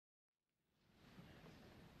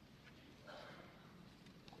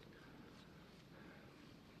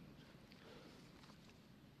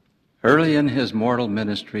Early in his mortal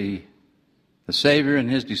ministry, the Savior and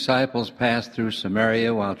his disciples passed through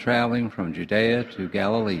Samaria while traveling from Judea to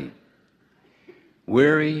Galilee.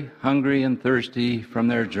 Weary, hungry, and thirsty from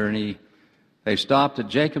their journey, they stopped at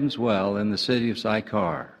Jacob's well in the city of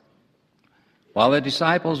Sychar. While the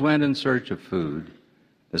disciples went in search of food,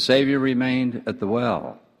 the Savior remained at the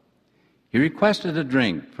well. He requested a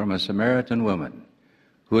drink from a Samaritan woman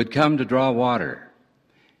who had come to draw water.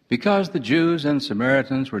 Because the Jews and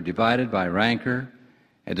Samaritans were divided by rancor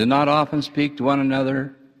and did not often speak to one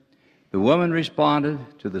another, the woman responded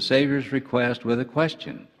to the Savior's request with a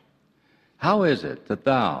question. "How is it that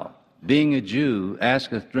thou, being a Jew,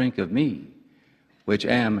 askest drink of me, which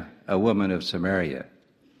am a woman of Samaria?"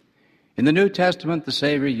 In the New Testament, the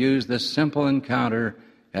Savior used this simple encounter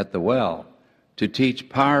at the well to teach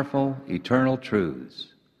powerful, eternal truths.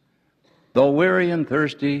 Though weary and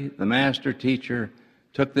thirsty, the Master Teacher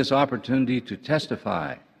took this opportunity to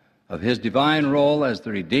testify of his divine role as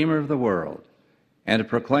the Redeemer of the world and to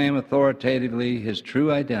proclaim authoritatively his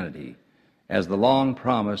true identity as the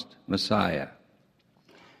long-promised Messiah.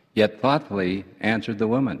 Yet thoughtfully answered the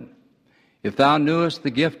woman, "If thou knewest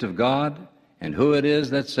the gift of God, and who it is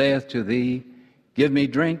that saith to thee, 'Give me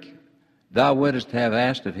drink,' thou wouldest have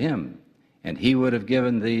asked of him, and he would have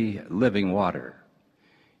given thee living water."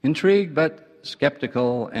 Intrigued but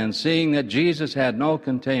skeptical, and seeing that Jesus had no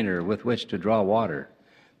container with which to draw water,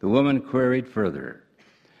 the woman queried further,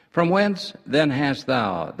 "From whence then hast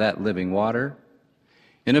thou that living water?"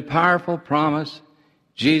 In a powerful promise,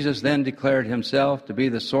 Jesus then declared himself to be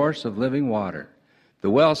the source of living water,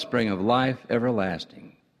 the wellspring of life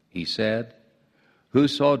everlasting. He said,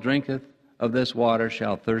 "Whoso drinketh of this water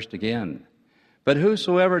shall thirst again. But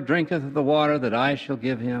whosoever drinketh of the water that I shall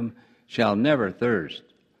give him shall never thirst.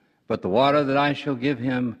 But the water that I shall give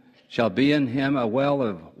him shall be in him a well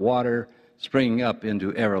of water springing up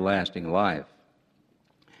into everlasting life."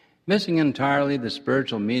 Missing entirely the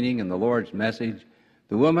spiritual meaning in the Lord's message,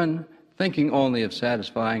 the woman, thinking only of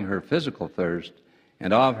satisfying her physical thirst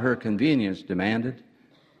and of her convenience, demanded,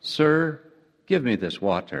 "Sir, give me this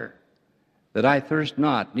water, that I thirst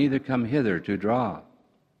not, neither come hither to draw."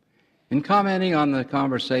 In commenting on the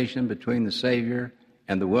conversation between the Savior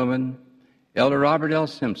and the woman, Elder Robert L.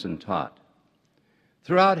 Simpson taught,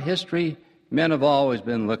 "Throughout history, men have always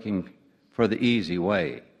been looking for the easy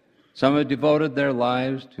way. Some have devoted their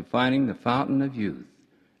lives to finding the fountain of youth,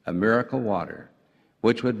 a miracle water,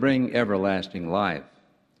 which would bring everlasting life.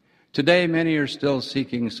 Today, many are still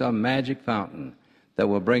seeking some magic fountain that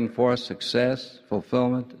will bring forth success,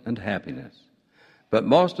 fulfillment, and happiness. But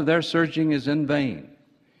most of their searching is in vain.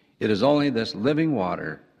 It is only this living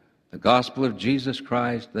water, the gospel of Jesus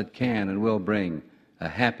Christ, that can and will bring a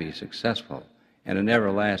happy, successful, and an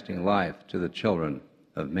everlasting life to the children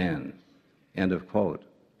of men." End of quote.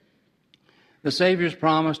 The Savior's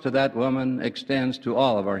promise to that woman extends to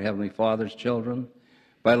all of our Heavenly Father's children.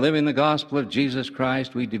 By living the gospel of Jesus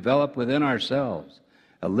Christ, we develop within ourselves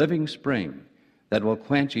a living spring that will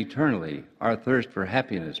quench eternally our thirst for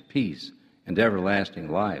happiness, peace, and everlasting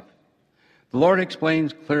life. The Lord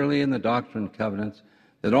explains clearly in the Doctrine and Covenants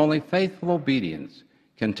that only faithful obedience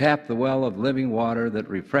can tap the well of living water that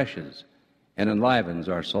refreshes and enlivens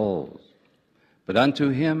our souls. "But unto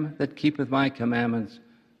him that keepeth my commandments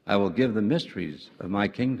I will give the mysteries of my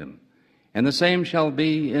kingdom, and the same shall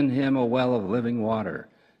be in him a well of living water,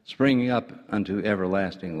 springing up unto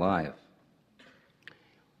everlasting life."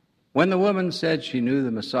 When the woman said she knew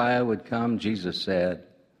the Messiah would come, Jesus said,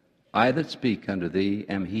 "I that speak unto thee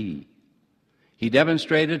am he." He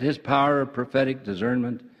demonstrated his power of prophetic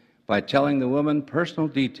discernment by telling the woman personal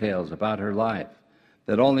details about her life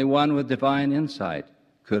that only one with divine insight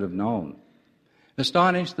could have known.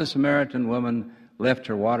 Astonished, the Samaritan woman left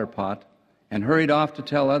her water pot and hurried off to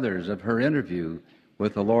tell others of her interview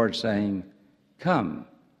with the Lord, saying, "Come,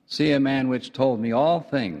 see a man which told me all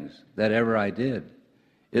things that ever I did.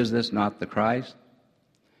 Is this not the Christ?"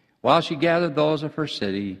 While she gathered those of her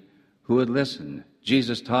city who would listen,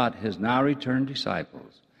 Jesus taught his now returned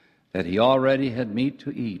disciples that he already had meat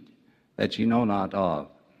to eat that ye know not of.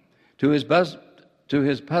 To his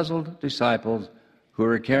puzzled disciples who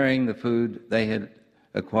were carrying the food they had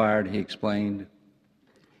acquired, he explained,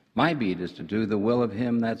 "My meat is to do the will of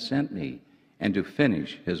him that sent me and to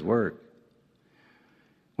finish his work."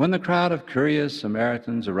 When the crowd of curious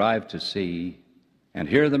Samaritans arrived to see and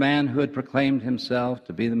hear the man who had proclaimed himself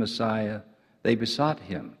to be the Messiah, they besought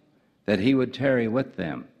him that he would tarry with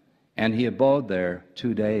them, and he abode there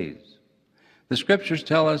 2 days. The Scriptures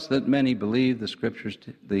tell us that many believed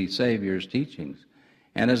the Savior's teachings,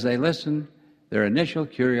 and as they listened, their initial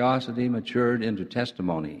curiosity matured into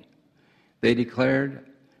testimony. They declared,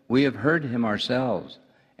 We have heard him ourselves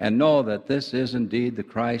and know that this is indeed the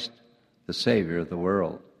Christ, the Savior of the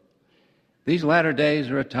world. These latter days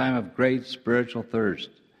are a time of great spiritual thirst.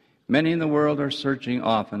 Many in the world are searching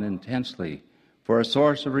often intensely for a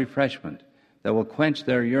source of refreshment that will quench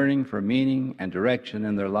their yearning for meaning and direction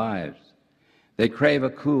in their lives. They crave a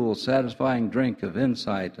cool, satisfying drink of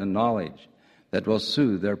insight and knowledge that will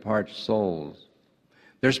soothe their parched souls.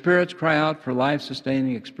 Their spirits cry out for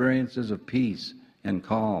life-sustaining experiences of peace and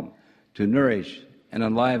calm to nourish and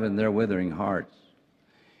enliven their withering hearts.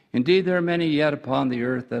 Indeed, there are many yet upon the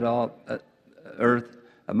earth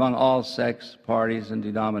among all sects, parties, and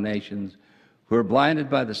denominations who are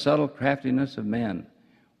blinded by the subtle craftiness of men,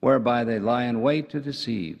 whereby they lie in wait to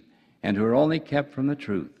deceive, and who are only kept from the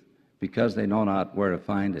truth because they know not where to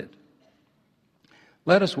find it.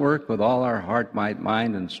 Let us work with all our heart, might,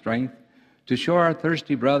 mind, and strength to show our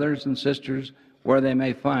thirsty brothers and sisters where they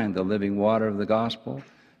may find the living water of the gospel,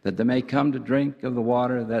 that they may come to drink of the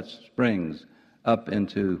water that springs up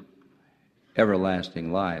into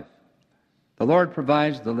everlasting life. The Lord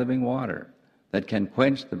provides the living water that can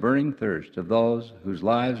quench the burning thirst of those whose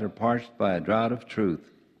lives are parched by a drought of truth.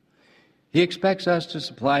 He expects us to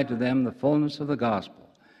supply to them the fullness of the gospel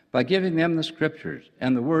by giving them the scriptures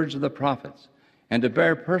and the words of the prophets, and to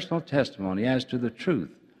bear personal testimony as to the truth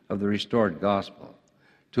of the restored gospel,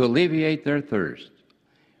 to alleviate their thirst.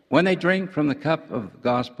 When they drink from the cup of the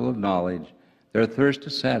gospel of knowledge, their thirst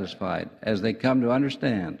is satisfied as they come to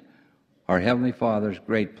understand our Heavenly Father's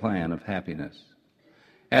great plan of happiness.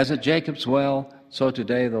 As at Jacob's well, so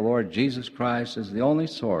today the Lord Jesus Christ is the only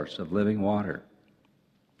source of living water.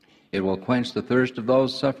 It will quench the thirst of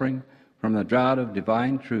those suffering from the drought of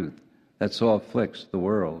divine truth that so afflicts the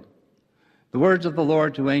world. The words of the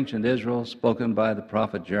Lord to ancient Israel, spoken by the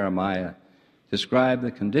prophet Jeremiah, describe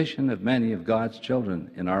the condition of many of God's children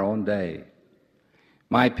in our own day.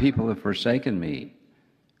 My people have forsaken me,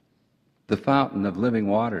 the fountain of living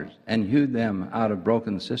waters, and hewed them out of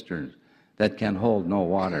broken cisterns that can hold no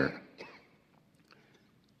water.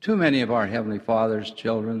 Too many of our Heavenly Father's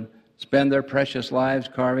children spend their precious lives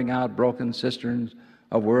carving out broken cisterns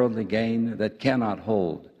of worldly gain that cannot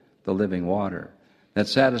hold the living water that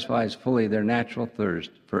satisfies fully their natural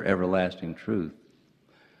thirst for everlasting truth.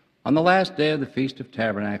 On the last day of the Feast of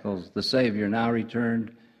Tabernacles, the Savior, now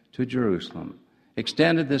returned to Jerusalem,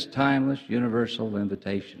 extended this timeless, universal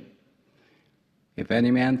invitation. If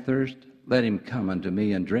any man thirst, let him come unto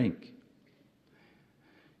me and drink.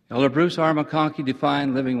 Elder Bruce R. McConkie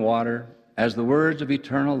defined living water as the words of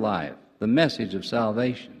eternal life, the message of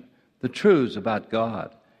salvation, the truths about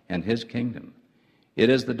God and His kingdom.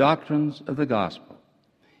 It is the doctrines of the gospel.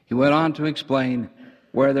 He went on to explain,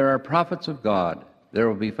 where there are prophets of God, there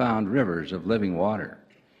will be found rivers of living water,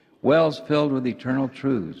 wells filled with eternal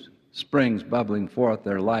truths, springs bubbling forth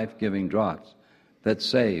their life-giving draughts that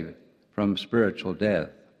save from spiritual death.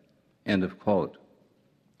 End of quote.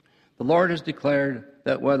 The Lord has declared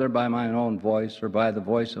that whether by mine own voice or by the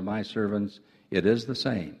voice of my servants, it is the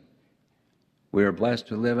same. We are blessed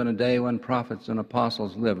to live in a day when prophets and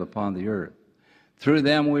apostles live upon the earth. Through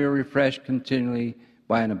them we are refreshed continually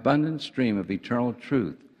by an abundant stream of eternal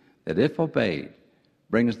truth that, if obeyed,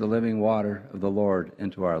 brings the living water of the Lord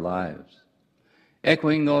into our lives.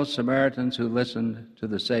 Echoing those Samaritans who listened to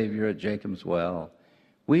the Savior at Jacob's well,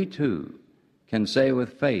 we too can say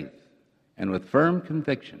with faith and with firm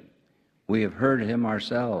conviction, we have heard him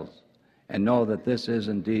ourselves and know that this is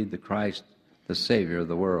indeed the Christ, the Savior of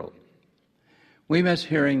the world. We miss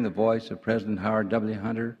hearing the voice of President Howard W.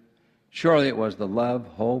 Hunter. Surely it was the love,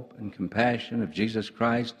 hope, and compassion of Jesus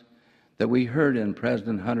Christ that we heard in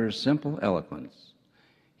President Hunter's simple eloquence.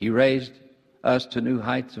 He raised us to new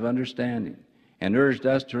heights of understanding and urged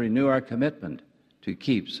us to renew our commitment to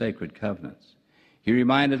keep sacred covenants. He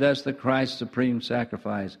reminded us that Christ's supreme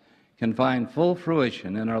sacrifice can find full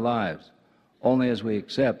fruition in our lives only as we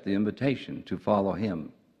accept the invitation to follow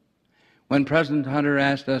him. When President Hunter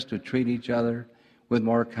asked us to treat each other with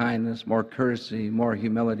more kindness, more courtesy, more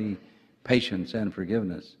humility, patience, and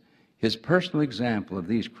forgiveness, his personal example of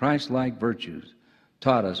these Christ-like virtues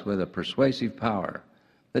taught us with a persuasive power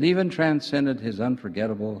that even transcended his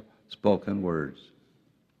unforgettable spoken words.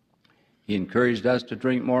 He encouraged us to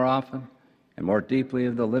drink more often and more deeply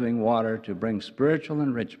of the living water to bring spiritual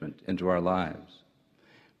enrichment into our lives.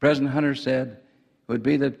 President Hunter said, "It would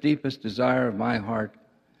be the deepest desire of my heart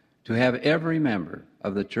to have every member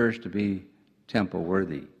of the church to be temple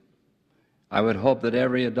worthy. I would hope that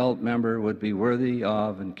every adult member would be worthy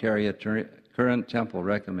of and carry a current temple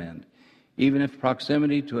recommend, even if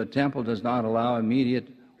proximity to a temple does not allow immediate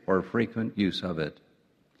or frequent use of it."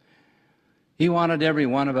 He wanted every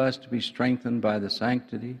one of us to be strengthened by the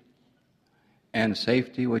sanctity and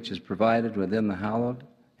safety which is provided within the hallowed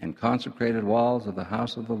and consecrated walls of the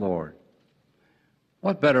house of the Lord.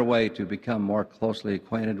 What better way to become more closely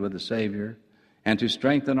acquainted with the Savior and to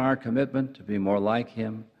strengthen our commitment to be more like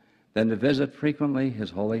Him than to visit frequently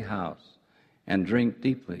His holy house and drink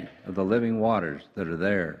deeply of the living waters that are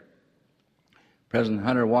there? President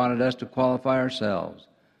Hunter wanted us to qualify ourselves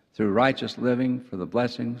through righteous living for the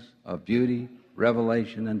blessings of beauty,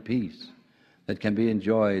 revelation, and peace that can be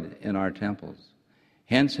enjoyed in our temples.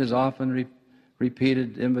 Hence his often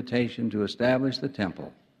repeated invitation to establish the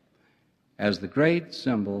temple as the great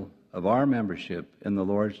symbol of our membership in the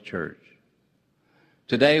Lord's church.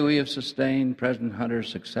 Today we have sustained President Hunter's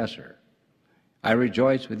successor. I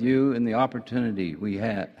rejoice with you in the opportunity we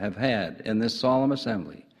have had in this solemn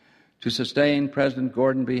assembly to sustain President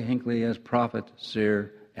Gordon B. Hinckley as prophet,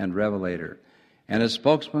 seer, and revelator, and as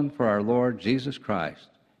spokesman for our Lord Jesus Christ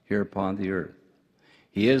here upon the earth.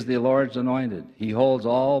 He is the Lord's anointed. He holds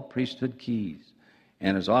all priesthood keys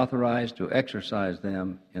and is authorized to exercise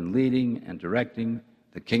them in leading and directing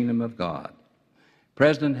the kingdom of God.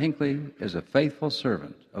 President Hinckley is a faithful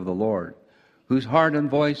servant of the Lord, whose heart and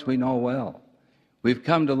voice we know well. We've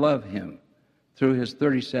come to love him through his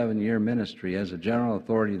 37-year ministry as a general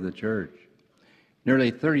authority of the church.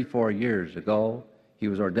 Nearly 34 years ago, he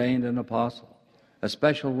was ordained an apostle, a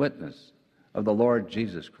special witness of the Lord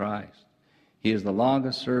Jesus Christ. He is the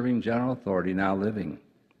longest-serving general authority now living.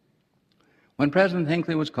 When President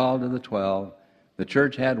Hinckley was called to the 12, the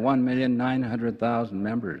church had 1,900,000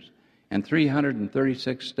 members and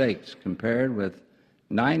 336 stakes, compared with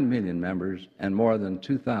 9 million members and more than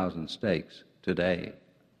 2,000 stakes today.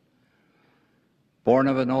 Born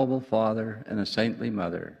of a noble father and a saintly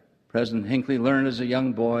mother, President Hinckley learned as a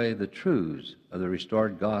young boy the truths of the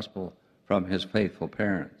restored gospel from his faithful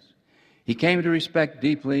parents. He came to respect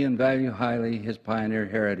deeply and value highly his pioneer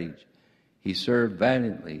heritage. He served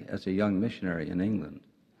valiantly as a young missionary in England.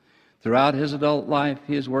 Throughout his adult life,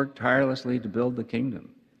 he has worked tirelessly to build the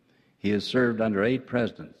kingdom. He has served under 8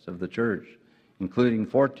 presidents of the church, including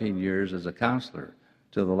 14 years as a counselor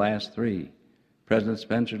to the last 3, President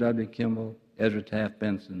Spencer W. Kimball, Ezra Taft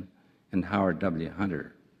Benson, and Howard W.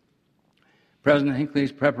 Hunter. President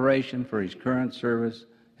Hinckley's preparation for his current service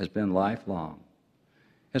has been lifelong.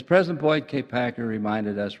 As President Boyd K. Packer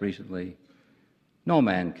reminded us recently, no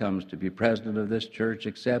man comes to be president of this church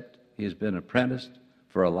except he has been apprenticed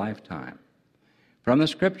for a lifetime. From the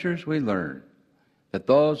Scriptures we learn that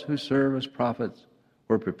those who serve as prophets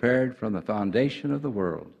were prepared from the foundation of the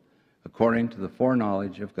world according to the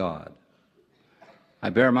foreknowledge of God.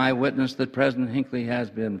 I bear my witness that President Hinckley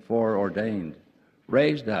has been foreordained,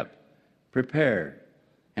 raised up, prepared,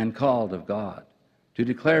 and called of God to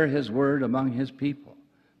declare His word among His people,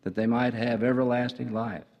 that they might have everlasting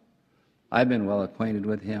life. I've been well acquainted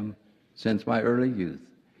with him since my early youth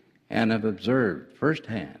and have observed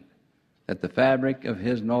firsthand that the fabric of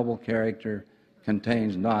his noble character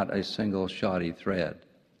contains not a single shoddy thread.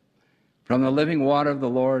 From the living water of the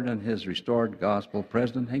Lord and His restored gospel,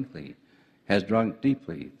 President Hinckley has drunk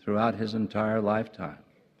deeply throughout his entire lifetime.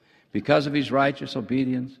 Because of his righteous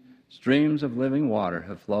obedience, streams of living water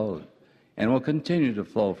have flowed and will continue to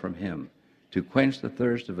flow from him to quench the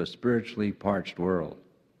thirst of a spiritually parched world.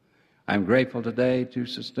 I'm grateful today to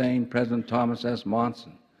sustain President Thomas S.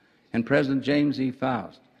 Monson and President James E.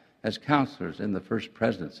 Faust as counselors in the First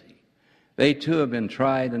Presidency. They too have been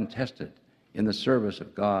tried and tested in the service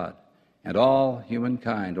of God and all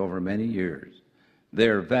humankind over many years. They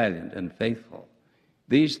are valiant and faithful.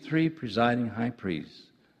 These 3 presiding high priests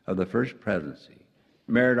of the First Presidency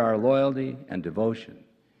merit our loyalty and devotion.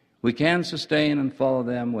 We can sustain and follow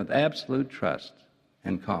them with absolute trust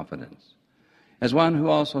and confidence. As one who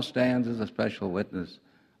also stands as a special witness,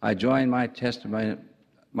 I join my testimony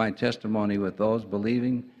with those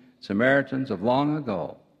believing Samaritans of long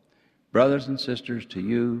ago. Brothers and sisters, to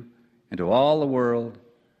you and to all the world,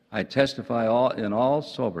 I testify in all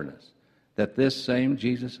soberness that this same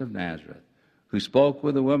Jesus of Nazareth, who spoke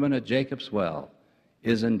with the woman at Jacob's well,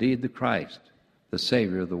 is indeed the Christ, the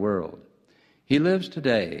Savior of the world. He lives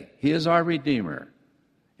today. He is our Redeemer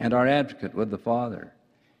and our advocate with the Father.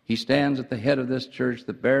 He stands at the head of this church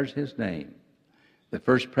that bears His name. The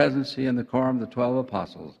First Presidency and the Quorum of the 12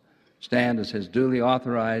 Apostles stand as His duly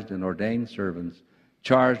authorized and ordained servants,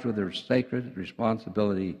 charged with their sacred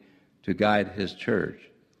responsibility to guide His church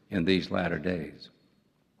in these latter days.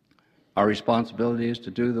 Our responsibility is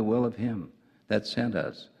to do the will of Him that sent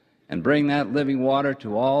us and bring that living water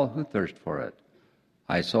to all who thirst for it.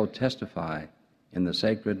 I so testify in the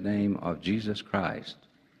sacred name of Jesus Christ.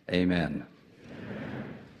 Amen.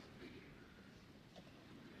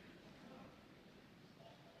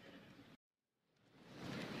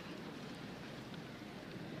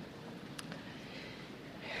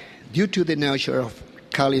 Due to the nature of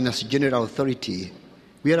calling as general authority,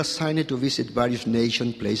 we are assigned to visit various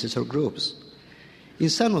nations, places, or groups. In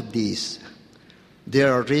some of these,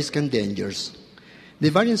 there are risks and dangers. The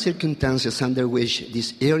various circumstances under which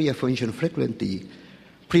this area functions frequently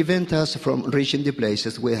prevent us from reaching the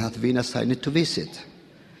places we have been assigned to visit.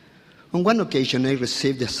 On one occasion, I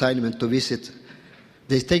received the assignment to visit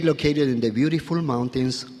the state located in the beautiful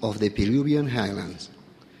mountains of the Peruvian highlands.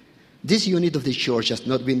 This unit of the church has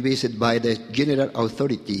not been visited by the general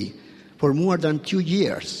authority for more than 2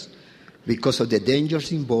 years because of the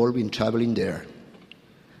dangers involved in traveling there.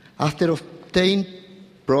 After obtaining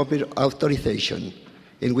proper authorization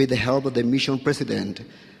and with the help of the mission president,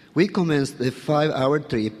 we commenced the 5-hour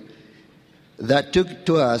trip that took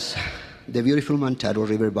to us the beautiful Mantaro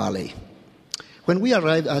River Valley. When we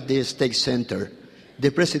arrived at the state center, the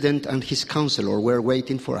president and his counselor were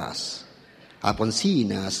waiting for us. Upon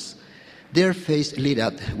seeing us, their face lit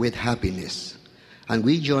up with happiness, and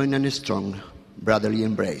we joined in a strong brotherly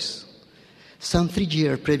embrace. Some 3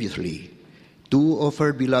 years previously, 2 of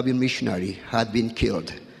our beloved missionaries had been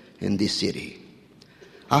killed in this city.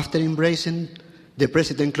 After embracing the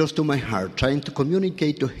president close to my heart, trying to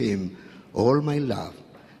communicate to him all my love,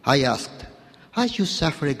 I asked, "Have you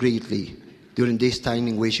suffered greatly during this time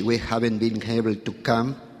in which we haven't been able to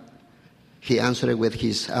come?" He answered with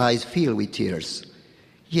his eyes filled with tears,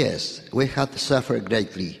 "Yes, we have suffered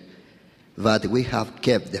greatly, but we have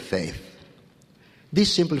kept the faith."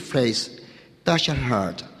 This simple phrase touched our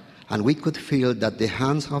heart, and we could feel that the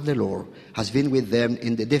hands of the Lord has been with them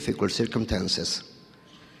in the difficult circumstances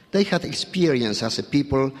they had experienced as a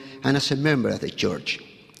people and as a member of the church.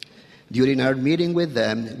 During our meeting with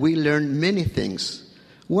them, we learned many things,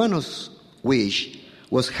 one of which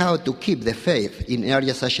was how to keep the faith in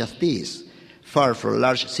areas such as this, far from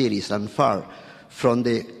large cities and far from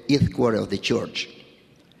the headquarters of the church.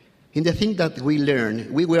 In the things that we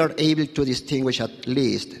learned, we were able to distinguish at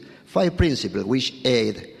least 5 principles which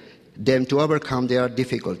aid them to overcome their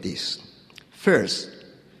difficulties. First,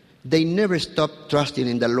 they never stopped trusting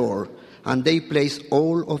in the Lord, and they placed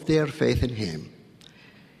all of their faith in Him.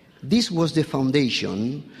 This was the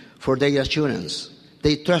foundation for their assurance.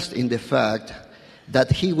 They trust in the fact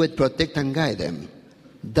that He would protect and guide them.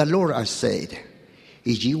 The Lord has said,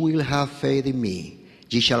 "If ye will have faith in me,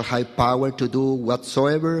 ye shall have power to do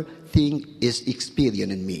whatsoever thing is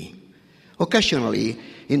expedient in me." Occasionally,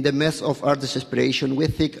 in the midst of our desperation, we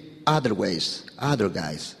think other ways, other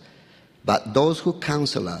guys. But those who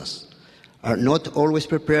counsel us are not always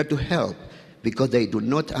prepared to help because they do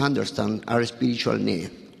not understand our spiritual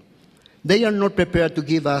need. They are not prepared to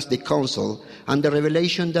give us the counsel and the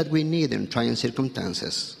revelation that we need in trying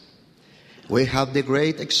circumstances. We have the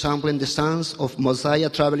great example in the sons of Mosiah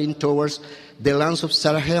traveling towards the lands of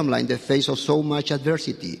Zarahemla in the face of so much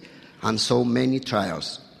adversity and so many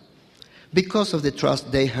trials. Because of the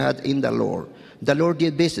trust they had in the Lord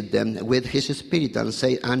did visit them with His Spirit and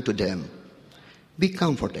say unto them, "Be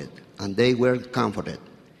comforted," and they were comforted.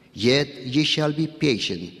 "Yet ye shall be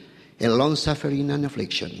patient and long-suffering in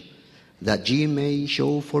affliction, that ye may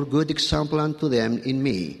show for good example unto them in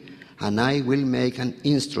me, and I will make an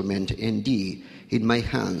instrument indeed in my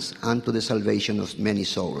hands unto the salvation of many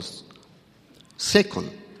souls." Second,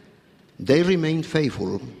 they remained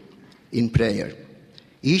faithful in prayer.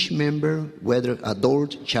 Each member, whether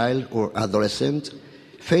adult, child, or adolescent,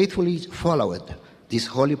 faithfully followed this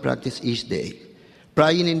holy practice each day,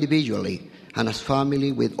 praying individually and as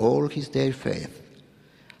family with all their faith.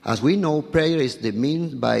 As we know, prayer is the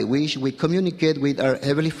means by which we communicate with our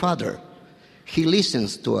Heavenly Father. He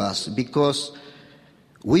listens to us because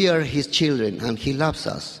we are His children, and He loves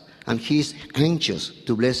us, and He is anxious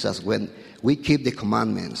to bless us when we keep the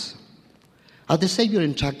commandments. As the Savior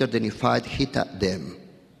in chapter 25, He taught them,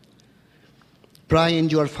 "Pray in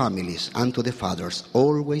your families unto the fathers,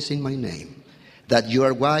 always in my name, that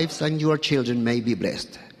your wives and your children may be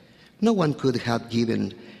blessed." No one could have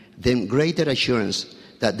given them greater assurance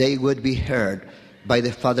that they would be heard by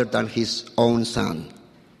the Father than His own Son.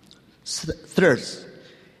 Third,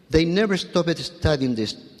 they never stopped studying the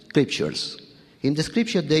Scriptures. In the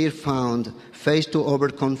Scripture they found faith to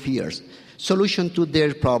overcome fears, solution to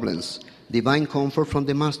their problems, divine comfort from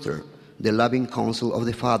the Master, the loving counsel of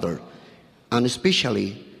the Father, and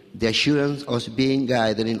especially the assurance of being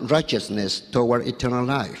guided in righteousness toward eternal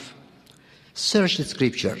life. Search the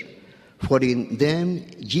Scripture, for in them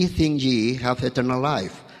ye think ye have eternal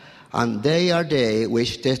life, and they are they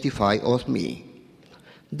which testify of me.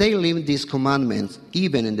 They live these commandments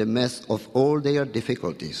even in the midst of all their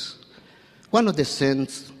difficulties. One of the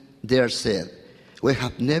saints there said, "We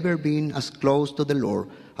have never been as close to the Lord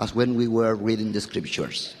as when we were reading the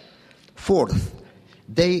Scriptures." Fourth,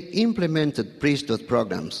 they implemented priesthood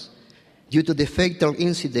programs. Due to the fatal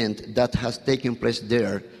incident that has taken place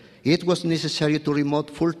there, it was necessary to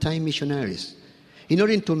promote full-time missionaries. In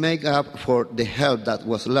order to make up for the help that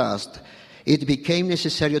was lost, it became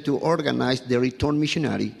necessary to organize the return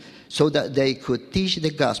missionary so that they could teach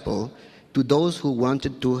the gospel to those who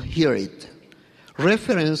wanted to hear it.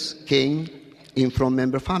 Reference came in from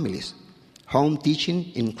member families. Home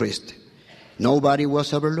teaching increased. Nobody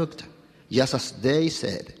was overlooked. Just as they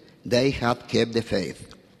said, they had kept the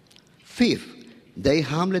faith. Fifth, they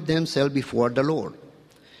humbled themselves before the Lord.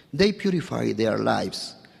 They purified their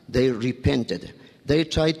lives. They repented. They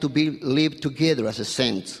tried to live together as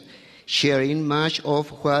saints, sharing much of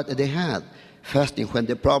what they had, fasting when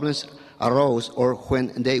the problems arose or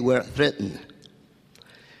when they were threatened.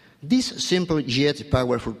 This simple yet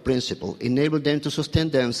powerful principle enabled them to sustain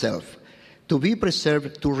themselves, to be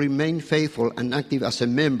preserved, to remain faithful and active as a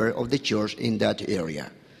member of the church in that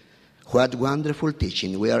area. What wonderful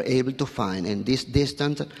teaching we are able to find in these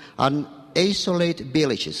distant and isolated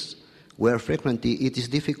villages, where frequently it is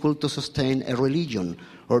difficult to sustain a religion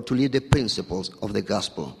or to live the principles of the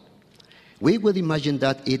gospel. We would imagine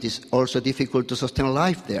that it is also difficult to sustain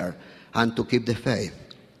life there and to keep the faith.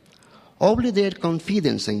 Only their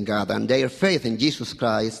confidence in God and their faith in Jesus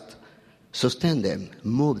Christ sustain them,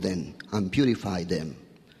 move them, and purify them.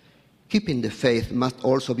 Keeping the faith must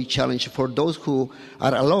also be challenged for those who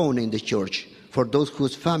are alone in the church, for those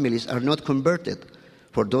whose families are not converted,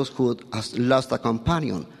 for those who have lost a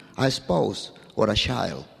companion, a spouse, or a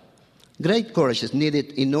child. Great courage is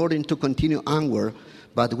needed in order to continue onward,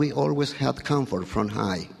 but we always had comfort from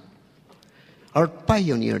high. Our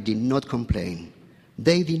pioneers did not complain.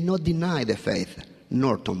 They did not deny the faith,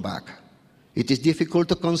 nor turn back. It is difficult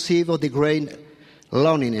to conceive of the great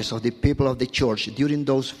loneliness of the people of the church during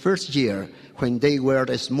those first years when they were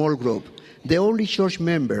a small group, the only church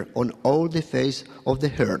member on all the face of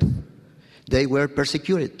the earth. They were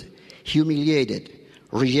persecuted, humiliated,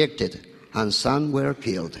 rejected, and some were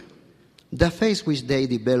killed. The faith which they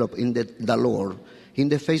developed in the Lord, in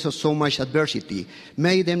the face of so much adversity,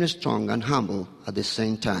 made them strong and humble at the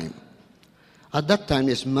same time. At that time,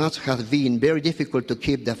 it must have been very difficult to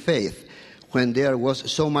keep the faith when there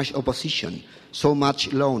was so much opposition, so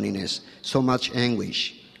much loneliness, so much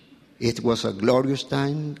anguish. It was a glorious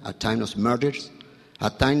time, a time of murders, a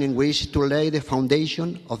time in which to lay the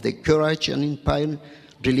foundation of the courage and inspired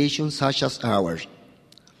religion such as ours.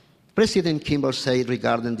 President Kimball said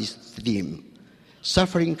regarding this theme,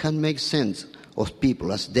 suffering can make sense of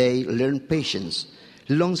people as they learn patience,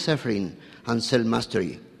 long-suffering, and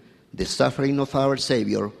self-mastery. The suffering of our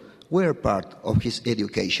Savior were part of his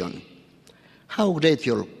education. How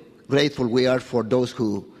grateful we are for those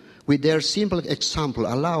who, with their simple example,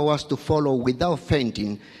 allow us to follow without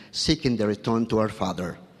fainting, seeking the return to our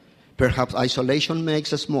Father. Perhaps isolation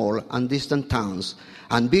makes small and distant towns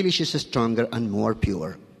and villages stronger and more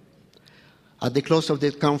pure. At the close of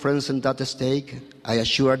the conference and that stake, I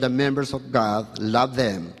assure the members of God love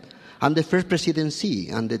them, and the first presidency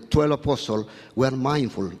and the 12 apostles were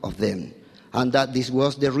mindful of them, and that this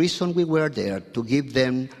was the reason we were there, to give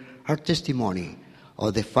them our testimony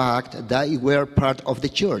of the fact that we were part of the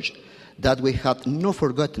church, that we had not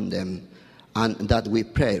forgotten them, and that we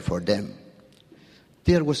prayed for them.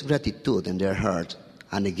 There was gratitude in their heart,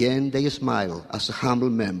 and again they smiled as a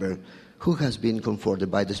humble member who has been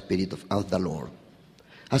comforted by the Spirit of the Lord.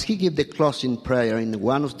 As he gave the closing prayer in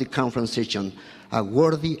one of the conference sessions, a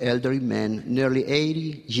worthy elderly man, nearly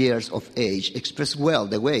 80 years of age, expressed well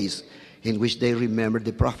the ways in which they remembered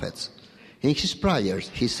the prophets. In his prayers,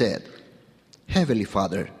 he said, Heavenly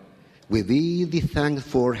Father, we be thee thanked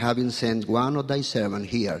for having sent one of thy servants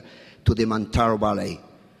here to the Mantaro Valley,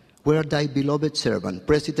 where thy beloved servant,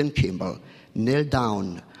 President Kimball, knelt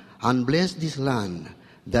down and blessed this land,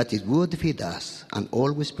 that it would feed us and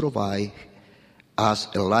always provide us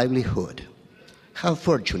a livelihood. How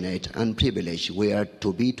fortunate and privileged we are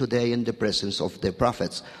to be today in the presence of the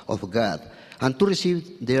prophets of God and to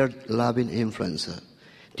receive their loving influence.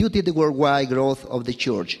 Due to the worldwide growth of the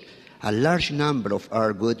church, a large number of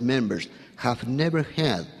our good members have never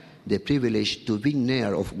had the privilege to be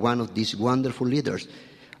near of one of these wonderful leaders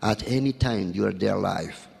at any time during their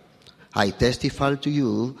life. I testify to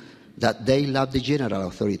you that they love the general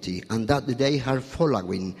authority and that they are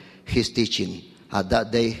following his teaching, and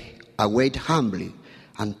that they await humbly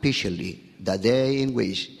and patiently the day in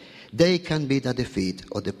which they can be at the feet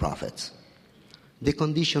of the prophets. The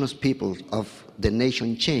condition of people of the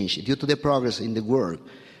nation changed due to the progress in the world.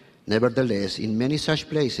 Nevertheless, in many such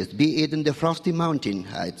places, be it in the frosty mountain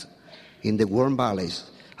heights, in the warm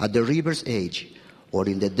valleys, at the river's edge, or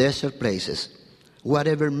in the desert places,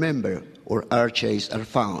 whatever member or arches are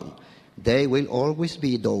found, they will always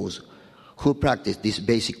be those who practice this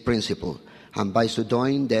basic principle, and by so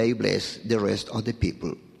doing they bless the rest of the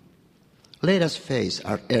people. Let us face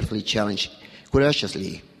our earthly challenge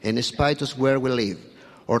courageously, in spite of where we live,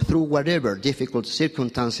 or through whatever difficult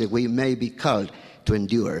circumstances we may be called to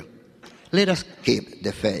endure. Let us keep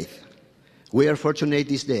the faith. We are fortunate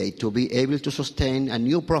this day to be able to sustain a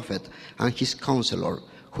new prophet and his counselor,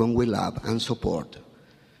 whom we love and support.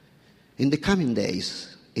 In the coming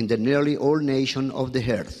days, in the nearly all nations of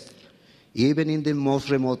the earth, even in the most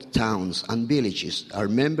remote towns and villages, our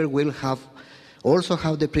members will also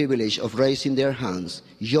have the privilege of raising their hands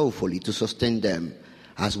joyfully to sustain them,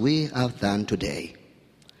 as we have done today.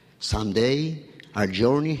 Someday, our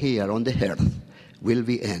journey here on the earth will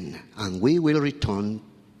be end, and we will return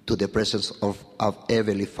to the presence of our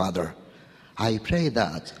Heavenly Father. I pray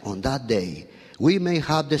that on that day, we may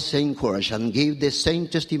have the same courage and give the same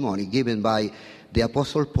testimony given by the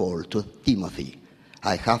Apostle Paul to Timothy.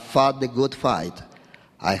 I have fought the good fight.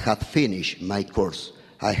 I have finished my course.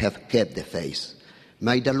 I have kept the faith.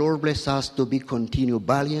 May the Lord bless us to be continued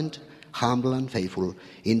valiant, humble, and faithful.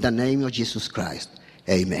 In the name of Jesus Christ.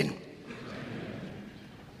 Amen.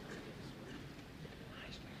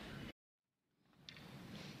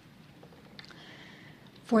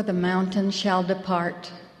 For the mountains shall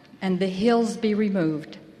depart, and the hills be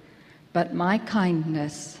removed, but my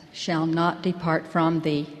kindness shall not depart from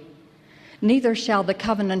thee. Neither shall the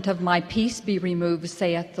covenant of my peace be removed,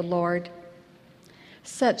 saith the Lord.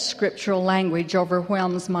 Such scriptural language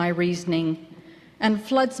overwhelms my reasoning and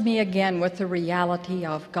floods me again with the reality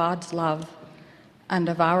of God's love and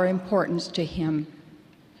of our importance to Him.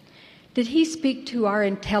 Did He speak to our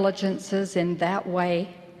intelligences in that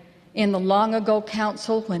way in the long ago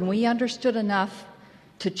council when we understood enough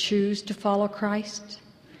to choose to follow Christ?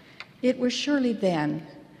 It was surely then,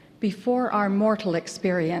 before our mortal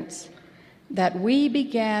experience, that we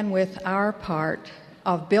began with our part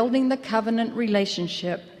of building the covenant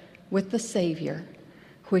relationship with the Savior,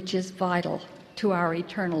 which is vital to our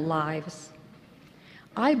eternal lives.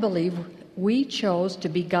 I believe we chose to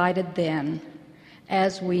be guided then,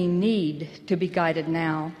 as we need to be guided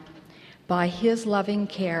now, by His loving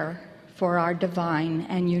care for our divine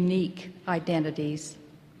and unique identities.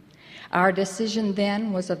 Our decision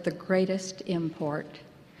then was of the greatest import.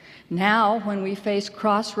 Now, when we face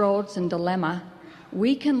crossroads and dilemma,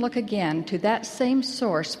 we can look again to that same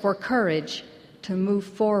source for courage to move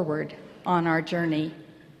forward on our journey.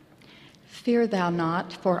 Fear thou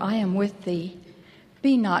not, for I am with thee.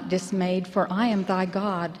 Be not dismayed, for I am thy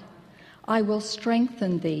God. I will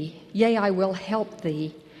strengthen thee, yea, I will help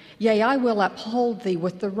thee. Yea, I will uphold thee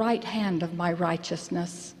with the right hand of my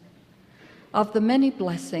righteousness. Of the many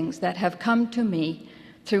blessings that have come to me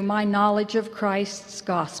through my knowledge of Christ's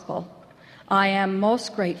gospel, I am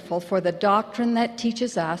most grateful for the doctrine that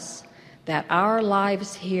teaches us that our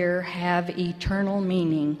lives here have eternal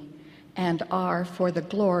meaning and are for the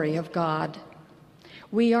glory of God.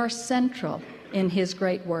 We are central in His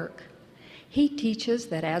great work. He teaches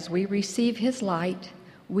that as we receive His light,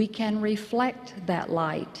 we can reflect that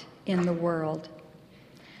light in the world.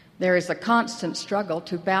 There is a constant struggle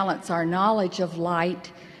to balance our knowledge of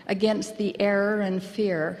light against the error and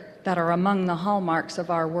fear that are among the hallmarks of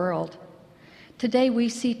our world. Today we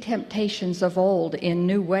see temptations of old in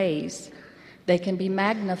new ways. They can be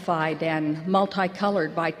magnified and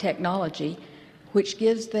multicolored by technology, which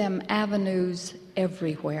gives them avenues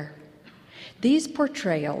everywhere. These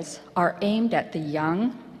portrayals are aimed at the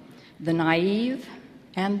young, the naive,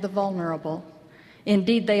 and the vulnerable.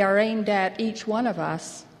 Indeed, they are aimed at each one of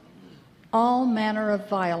us. All manner of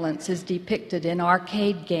violence is depicted in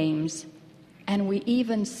arcade games, and we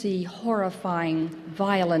even see horrifying,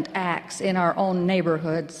 violent acts in our own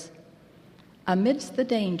neighborhoods. Amidst the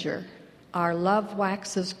danger, our love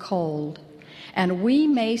waxes cold, and we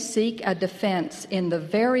may seek a defense in the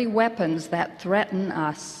very weapons that threaten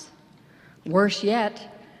us. Worse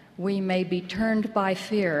yet, we may be turned by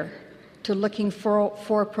fear to looking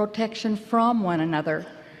for protection from one another,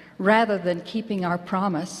 rather than keeping our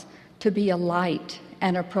promise to be a light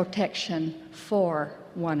and a protection for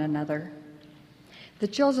one another. The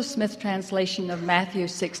Joseph Smith translation of Matthew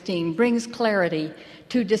 16 brings clarity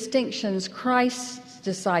to distinctions Christ's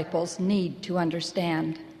disciples need to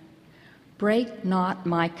understand. Break not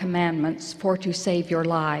my commandments for to save your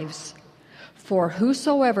lives. For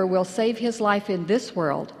whosoever will save his life in this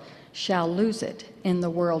world shall lose it in the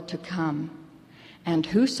world to come. And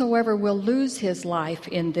whosoever will lose his life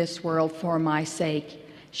in this world for my sake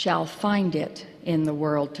shall find it in the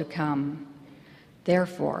world to come.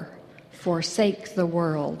 Therefore, forsake the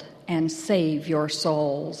world and save your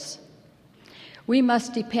souls. We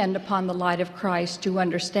must depend upon the light of Christ to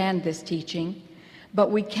understand this teaching,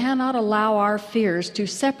 but we cannot allow our fears to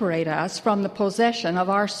separate us from the possession of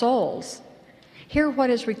our souls. Hear what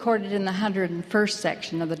is recorded in the 101st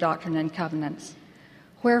section of the Doctrine and Covenants.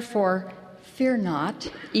 Wherefore, fear not,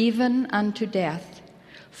 even unto death,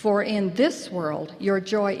 for in this world your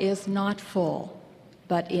joy is not full,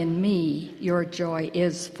 but in me your joy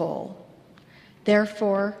is full.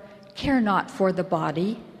 Therefore, care not for the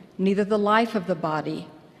body, neither the life of the body,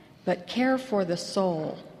 but care for the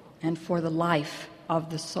soul, and for the life of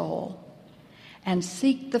the soul. And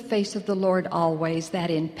seek the face of the Lord always, that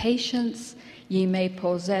in patience ye may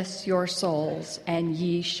possess your souls, and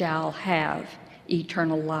ye shall have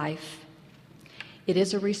eternal life. It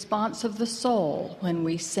is a response of the soul when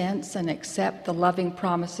we sense and accept the loving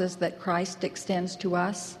promises that Christ extends to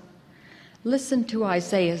us. Listen to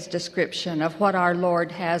Isaiah's description of what our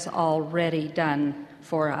Lord has already done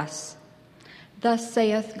for us. Thus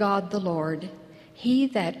saith God the Lord, He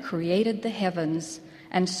that created the heavens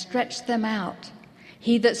and stretched them out,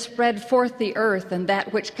 He that spread forth the earth and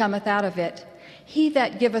that which cometh out of it, He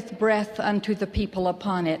that giveth breath unto the people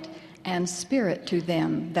upon it, and spirit to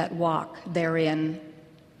them that walk therein.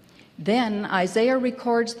 Then Isaiah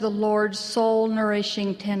records the Lord's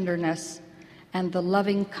soul-nourishing tenderness and the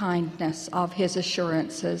loving kindness of his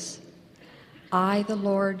assurances. I, the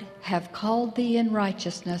Lord, have called thee in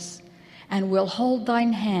righteousness, and will hold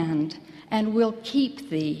thine hand, and will keep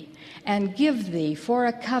thee, and give thee for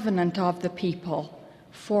a covenant of the people,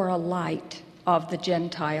 for a light of the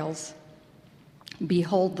Gentiles.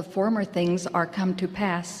 Behold, the former things are come to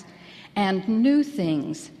pass, and new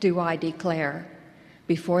things do I declare.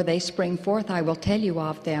 Before they spring forth, I will tell you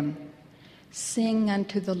of them. Sing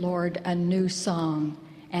unto the Lord a new song,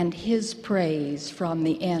 and his praise from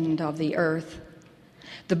the end of the earth.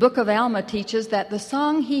 The book of Alma teaches that the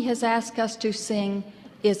song he has asked us to sing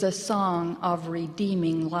is a song of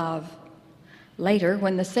redeeming love. Later,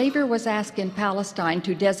 when the Savior was asked in Palestine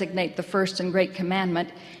to designate the first and great commandment,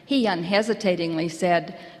 he unhesitatingly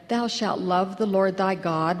said, Thou shalt love the Lord thy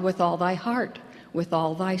God with all thy heart, with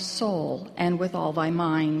all thy soul, and with all thy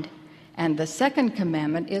mind. And the second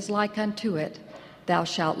commandment is like unto it, Thou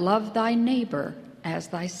shalt love thy neighbor as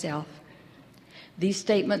thyself. These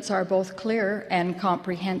statements are both clear and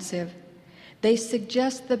comprehensive. They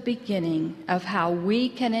suggest the beginning of how we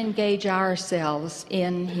can engage ourselves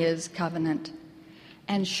in his covenant.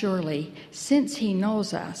 And surely, since he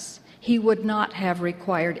knows us, he would not have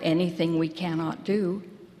required anything we cannot do.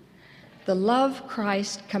 The love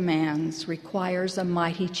Christ commands requires a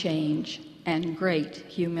mighty change and great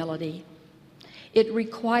humility. It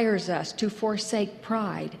requires us to forsake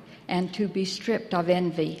pride and to be stripped of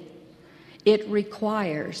envy. It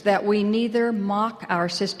requires that we neither mock our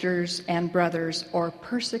sisters and brothers or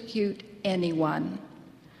persecute anyone.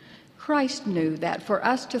 Christ knew that for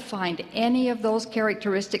us to find any of those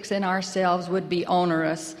characteristics in ourselves would be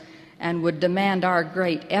onerous and would demand our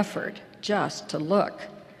great effort just to look.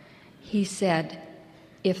 He said,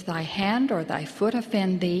 If thy hand or thy foot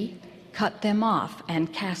offend thee, cut them off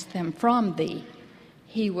and cast them from thee.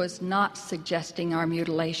 He was not suggesting our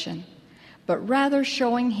mutilation, but rather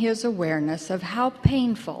showing his awareness of how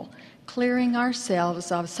painful clearing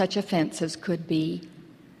ourselves of such offenses could be.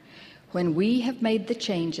 When we have made the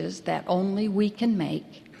changes that only we can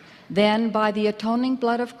make, then by the atoning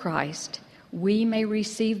blood of Christ, we may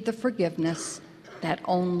receive the forgiveness that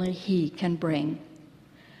only he can bring.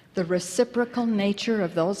 The reciprocal nature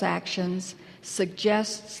of those actions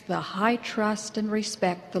suggests the high trust and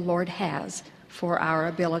respect the Lord has for our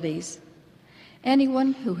abilities.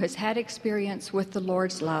 Anyone who has had experience with the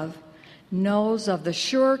Lord's love knows of the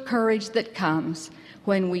sure courage that comes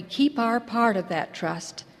when we keep our part of that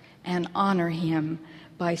trust and honor him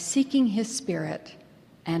by seeking his Spirit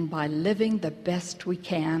and by living the best we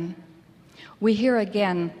can. We hear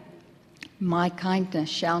again, My kindness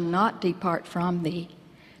shall not depart from thee,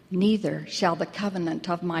 neither shall the covenant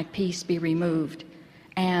of my peace be removed.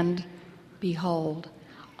 And, behold,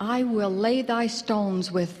 I will lay thy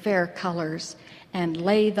stones with fair colors, and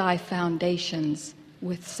lay thy foundations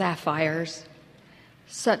with sapphires.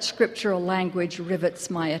 Such scriptural language rivets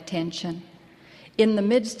my attention. In the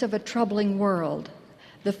midst of a troubling world,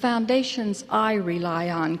 the foundations I rely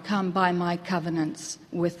on come by my covenants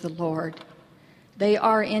with the Lord. They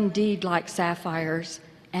are indeed like sapphires,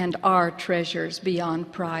 and are treasures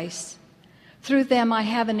beyond price. Through them I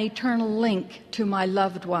have an eternal link to my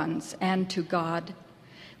loved ones and to God.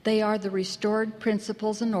 They are the restored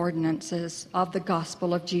principles and ordinances of the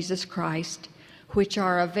gospel of Jesus Christ, which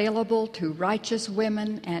are available to righteous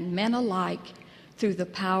women and men alike through the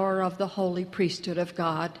power of the holy priesthood of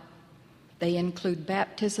God. They include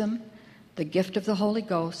baptism, the gift of the Holy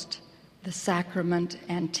Ghost, the sacrament,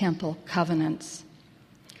 and temple covenants.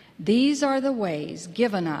 These are the ways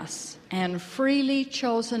given us and freely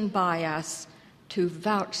chosen by us to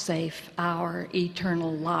vouchsafe our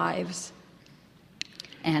eternal lives.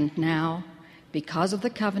 And now, because of the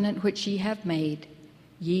covenant which ye have made,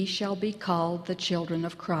 ye shall be called the children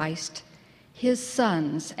of Christ, his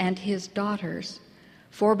sons and his daughters.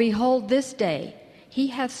 For behold, this day he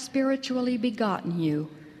hath spiritually begotten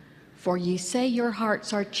you. For ye say your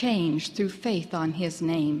hearts are changed through faith on his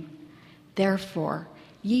name. Therefore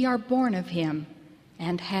ye are born of him,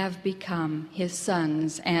 and have become his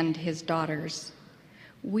sons and his daughters.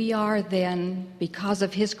 We are then, because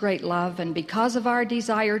of his great love and because of our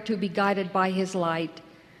desire to be guided by his light,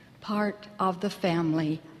 part of the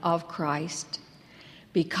family of Christ.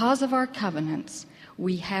 Because of our covenants,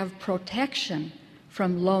 we have protection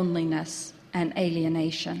from loneliness and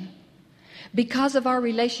alienation. Because of our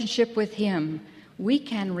relationship with him, we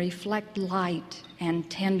can reflect light and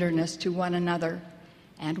tenderness to one another,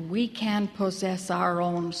 and we can possess our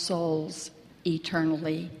own souls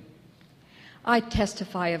eternally. I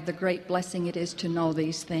testify of the great blessing it is to know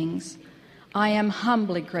these things. I am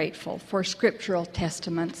humbly grateful for scriptural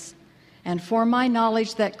testaments and for my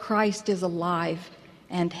knowledge that Christ is alive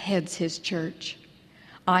and heads his church.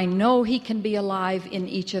 I know he can be alive in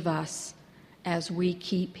each of us as we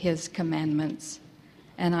keep his commandments.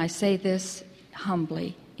 And I say this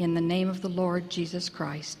humbly in the name of the Lord Jesus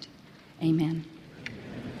Christ. Amen.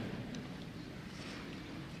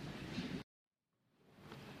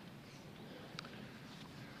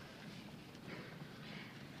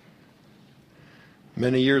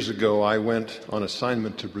 Many years ago, I went on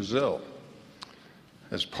assignment to Brazil.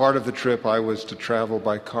 As part of the trip, I was to travel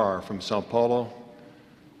by car from Sao Paulo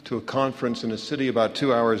to a conference in a city about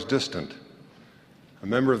 2 hours distant. A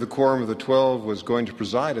member of the Quorum of the 12 was going to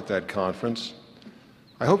preside at that conference.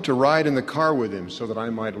 I hoped to ride in the car with him so that I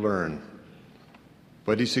might learn.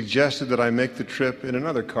 But he suggested that I make the trip in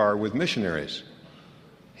another car with missionaries.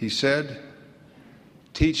 He said,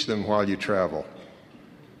 "Teach them while you travel."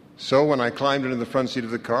 So when I climbed into the front seat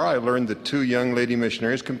of the car, I learned that 2 young lady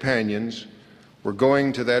missionaries, companions, were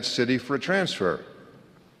going to that city for a transfer.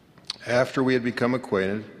 After we had become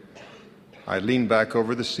acquainted, I leaned back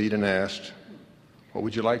over the seat and asked, "What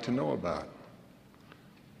would you like to know about?"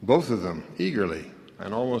 Both of them, eagerly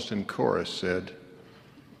and almost in chorus, said,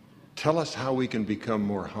 "Tell us how we can become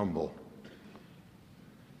more humble."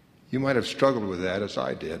 You might have struggled with that, as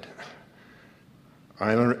I did.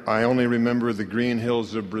 I only remember the green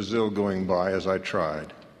hills of Brazil going by as I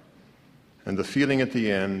tried, and the feeling at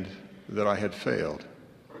the end that I had failed.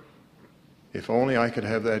 If only I could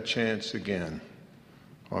have that chance again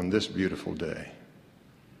on this beautiful day.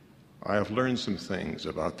 I have learned some things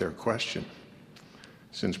about their question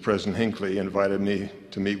since President Hinckley invited me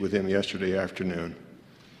to meet with him yesterday afternoon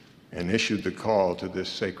and issued the call to this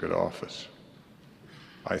sacred office.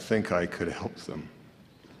 I think I could help them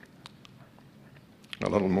a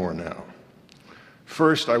little more now.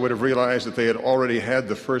 First, I would have realized that they had already had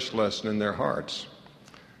the first lesson in their hearts.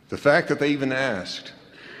 The fact that they even asked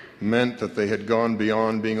meant that they had gone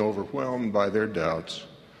beyond being overwhelmed by their doubts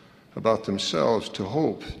about themselves to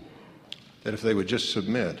hope that if they would just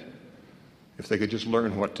submit, if they could just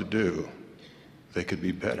learn what to do, they could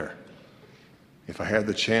be better. If I had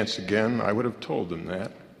the chance again, I would have told them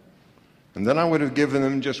that. And then I would have given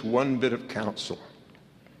them just one bit of counsel.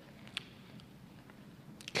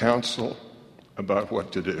 Counsel about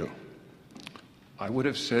what to do. I would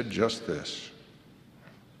have said just this: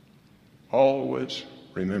 always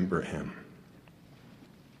remember him.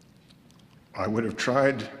 I would have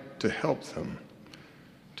tried to help them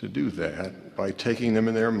to do that by taking them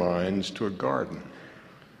in their minds to a garden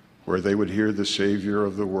where they would hear the Savior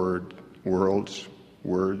of the world's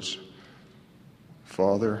words,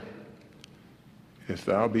 "Father, if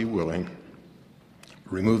thou be willing,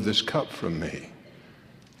 remove this cup from me.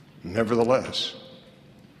 Nevertheless,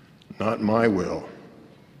 not my will,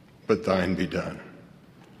 but thine be done."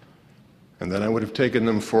 And then I would have taken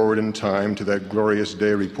them forward in time to that glorious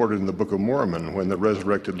day reported in the Book of Mormon when the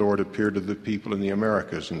resurrected Lord appeared to the people in the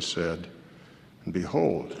Americas and said, "And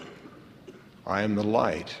behold, I am the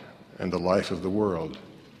light and the life of the world.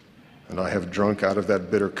 And I have drunk out of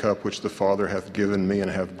that bitter cup which the Father hath given me,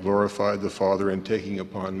 and have glorified the Father in taking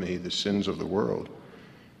upon me the sins of the world,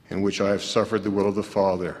 in which I have suffered the will of the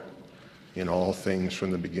Father in all things from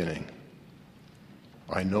the beginning."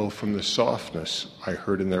 I know from the softness I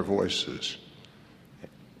heard in their voices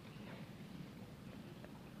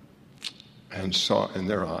and saw in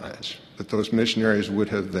their eyes that those missionaries would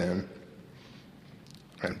have then,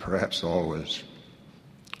 and perhaps always,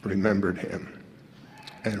 remembered him.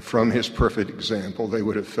 And from his perfect example, they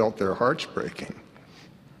would have felt their hearts breaking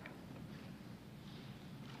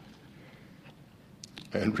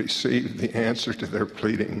and received the answer to their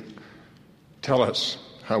pleading, "Tell us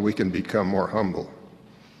how we can become more humble."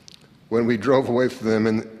 When we drove away from them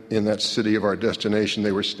in that city of our destination,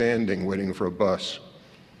 they were standing waiting for a bus.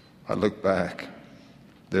 I looked back.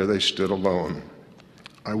 There they stood alone.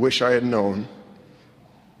 I wish I had known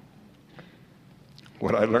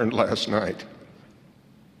what I learned last night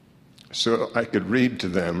so I could read to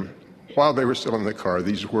them, while they were still in the car,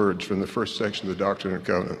 these words from the first section of the Doctrine and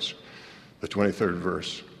Covenants, the 23rd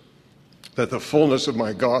verse, that the fullness of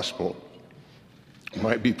my gospel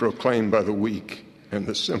might be proclaimed by the weak and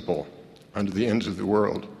the simple unto the ends of the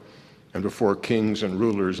world, and before kings and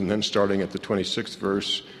rulers. And then starting at the 26th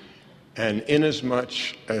verse, and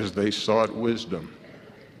inasmuch as they sought wisdom,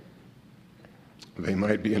 they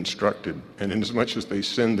might be instructed, and inasmuch as they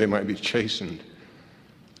sinned, they might be chastened,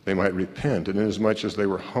 they might repent, and inasmuch as they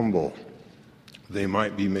were humble, they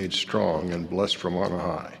might be made strong and blessed from on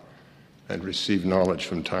high, and receive knowledge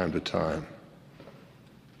from time to time.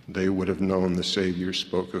 They would have known the Savior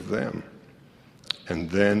spoke of them. And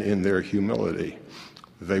then in their humility,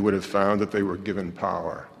 they would have found that they were given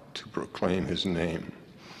power to proclaim his name.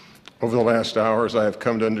 Over the last hours, I have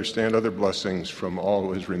come to understand other blessings from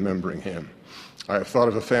always remembering him. I have thought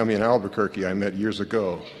of a family in Albuquerque I met years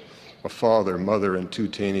ago, a father, mother, and 2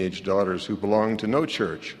 teenage daughters who belonged to no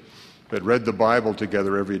church, but read the Bible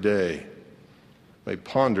together every day. They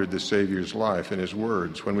pondered the Savior's life and his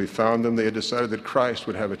words. When we found them, they had decided that Christ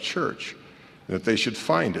would have a church and that they should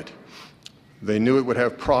find it. They knew it would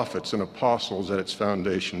have prophets and apostles at its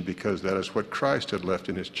foundation because that is what Christ had left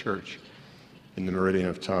in his church in the meridian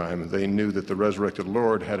of time. They knew that the resurrected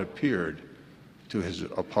Lord had appeared to his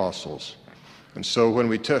apostles. And so when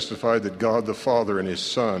we testified that God the Father and his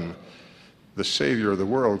Son, the Savior of the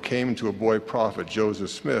world, came to a boy prophet,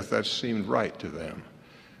 Joseph Smith, that seemed right to them.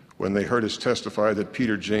 When they heard us testify that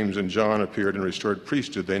Peter, James, and John appeared in restored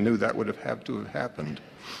priesthood, they knew that would have had to have happened.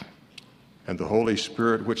 And the Holy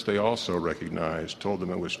Spirit, which they also recognized, told them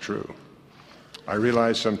it was true. I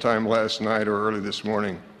realized sometime last night or early this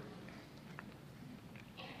morning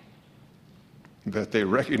that they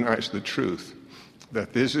recognized the truth,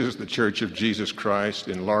 that this is the Church of Jesus Christ,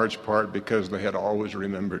 in large part because they had always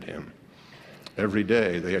remembered him. Every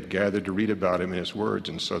day they had gathered to read about him in his words,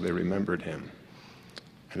 and so they remembered him.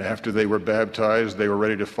 And after they were baptized, they were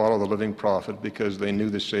ready to follow the living prophet because they knew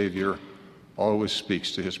the Savior always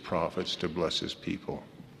speaks to his prophets to bless his people.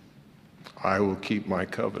 I will keep my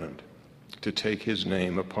covenant to take his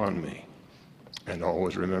name upon me and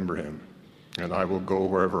always remember him. And I will go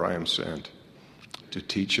wherever I am sent to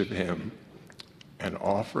teach of him and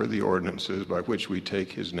offer the ordinances by which we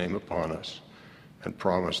take his name upon us and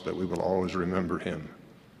promise that we will always remember him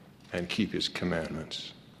and keep his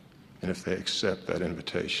commandments. And if they accept that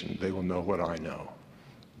invitation, they will know what I know.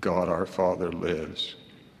 God our Father lives.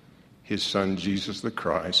 His Son, Jesus the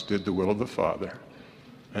Christ, did the will of the Father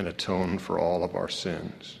and atoned for all of our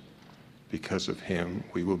sins. Because of him,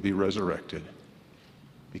 we will be resurrected.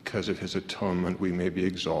 Because of his atonement, we may be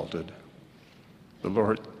exalted. The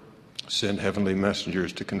Lord sent heavenly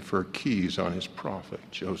messengers to confer keys on his prophet,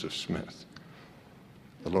 Joseph Smith.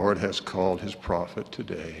 The Lord has called his prophet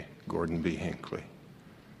today, Gordon B. Hinckley.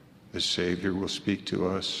 The Savior will speak to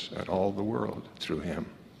us and all the world through him.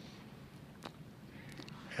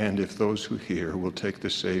 And if those who hear will take the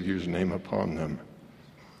Savior's name upon them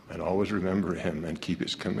and always remember him and keep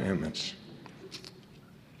his commandments,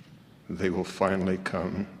 they will finally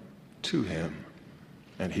come to him,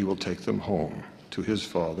 and he will take them home to his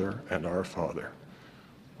Father and our Father,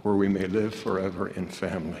 where we may live forever in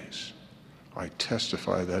families. I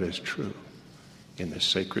testify that is true in the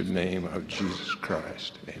sacred name of Jesus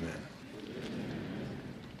Christ. Amen.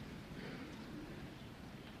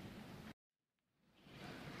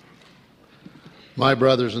 My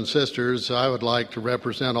brothers and sisters, I would like to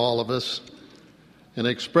represent all of us in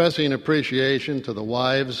expressing appreciation to the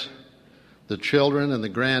wives, the children, and the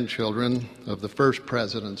grandchildren of the First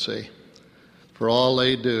Presidency for all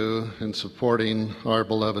they do in supporting our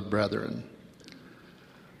beloved brethren.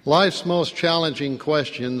 Life's most challenging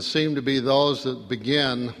questions seem to be those that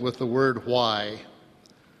begin with the word why.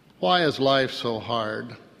 Why is life so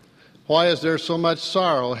hard? Why is there so much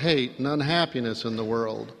sorrow, hate, and unhappiness in the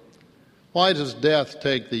world? Why does death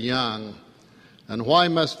take the young? And why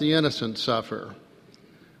must the innocent suffer?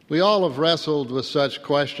 We all have wrestled with such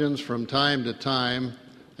questions from time to time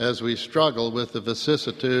as we struggle with the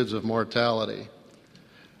vicissitudes of mortality.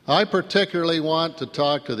 I particularly want to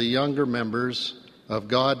talk to the younger members of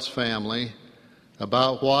God's family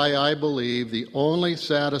about why I believe the only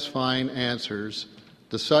satisfying answers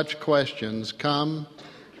to such questions come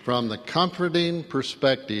from the comforting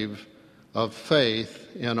perspective of faith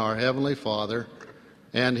in our Heavenly Father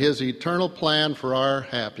and His eternal plan for our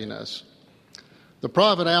happiness. The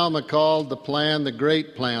prophet Alma called the plan the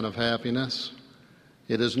great plan of happiness.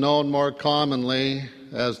 It is known more commonly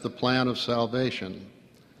as the plan of salvation.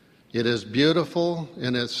 It is beautiful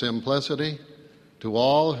in its simplicity to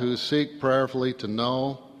all who seek prayerfully to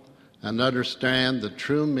know and understand the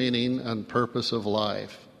true meaning and purpose of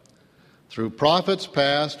life. Through prophets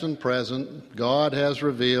past and present, God has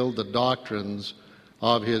revealed the doctrines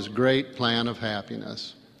of His great plan of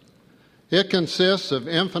happiness. It consists of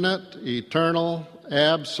infinite, eternal,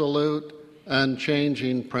 absolute,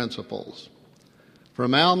 unchanging principles.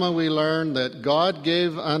 From Alma we learn that God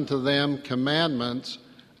gave unto them commandments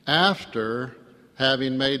after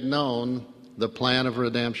having made known the plan of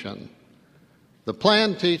redemption. The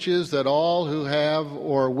plan teaches that all who have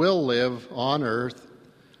or will live on earth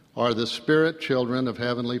are the spirit children of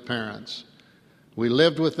heavenly parents. We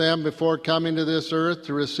lived with them before coming to this earth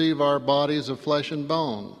to receive our bodies of flesh and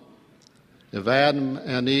bone. If Adam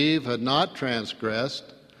and Eve had not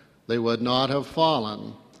transgressed, they would not have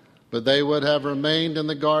fallen, but they would have remained in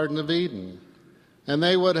the Garden of Eden. And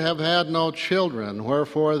they would have had no children,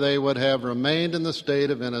 wherefore they would have remained in the state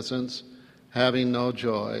of innocence, having no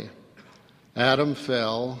joy. Adam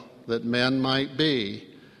fell that men might be,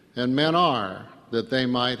 and men are, that they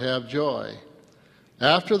might have joy.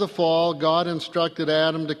 After the fall, God instructed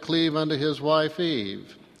Adam to cleave unto his wife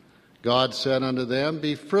Eve. God said unto them,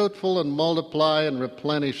 Be fruitful and multiply and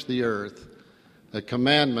replenish the earth, a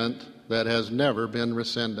commandment that has never been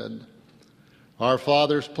rescinded. Our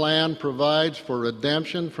Father's plan provides for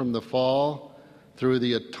redemption from the fall through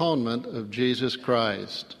the atonement of Jesus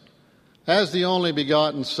Christ. As the only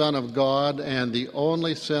begotten Son of God and the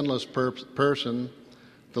only sinless person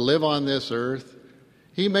to live on this earth,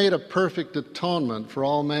 He made a perfect atonement for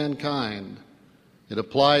all mankind. It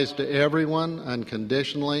applies to everyone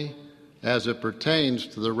unconditionally as it pertains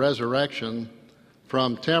to the resurrection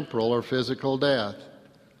from temporal or physical death.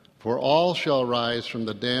 For all shall rise from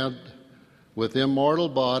the dead with immortal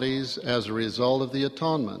bodies as a result of the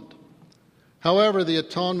atonement. However, the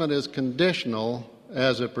atonement is conditional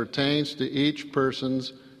as it pertains to each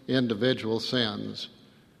person's individual sins.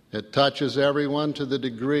 It touches everyone to the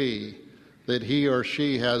degree that he or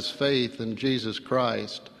she has faith in Jesus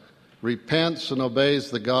Christ, repents and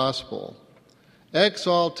obeys the gospel.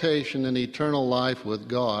 Exaltation in eternal life with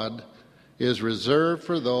God is reserved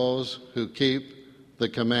for those who keep the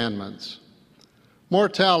commandments.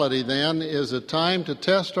 Mortality, then, is a time to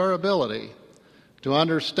test our ability to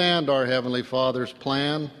understand our Heavenly Father's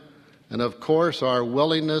plan and, of course, our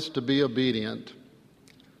willingness to be obedient.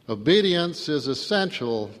 Obedience is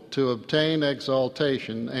essential to obtain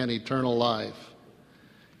exaltation and eternal life.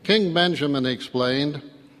 King Benjamin explained,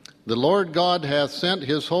 The Lord God hath sent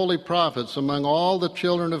His holy prophets among all the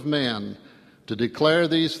children of men to declare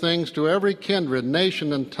these things to every kindred,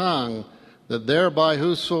 nation, and tongue, that thereby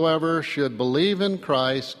whosoever should believe in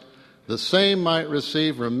Christ, the same might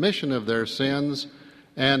receive remission of their sins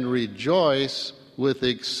and rejoice with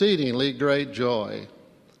exceedingly great joy.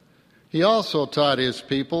 He also taught His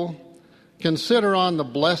people, Consider on the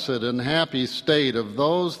blessed and happy state of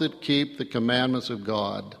those that keep the commandments of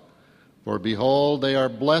God. For behold, they are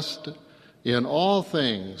blessed in all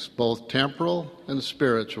things, both temporal and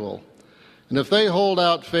spiritual. And if they hold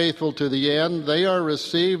out faithful to the end, they are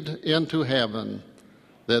received into heaven,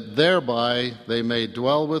 that thereby they may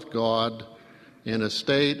dwell with God in a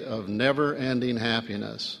state of never-ending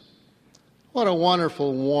happiness. What a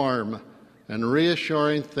wonderful, warm, and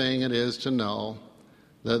reassuring thing it is to know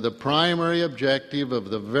that the primary objective of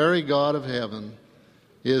the very God of heaven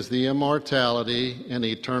is the immortality and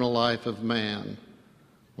eternal life of man,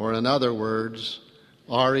 or in other words,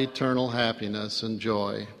 our eternal happiness and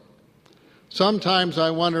joy. Sometimes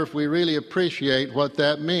I wonder if we really appreciate what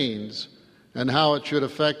that means and how it should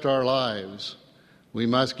affect our lives. We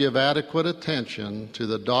must give adequate attention to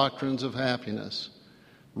the doctrines of happiness,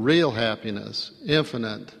 real happiness,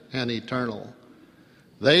 infinite and eternal.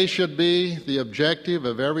 They should be the objective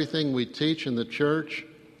of everything we teach in the church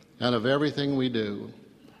and of everything we do.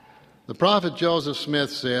 The prophet Joseph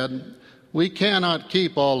Smith said, We cannot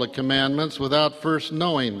keep all the commandments without first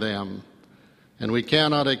knowing them. And we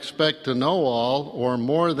cannot expect to know all or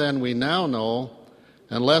more than we now know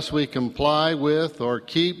unless we comply with or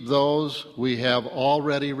keep those we have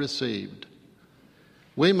already received.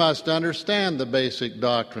 We must understand the basic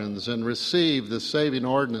doctrines and receive the saving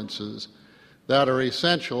ordinances that are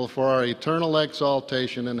essential for our eternal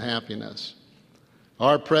exaltation and happiness.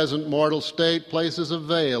 Our present mortal state places a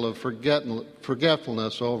veil of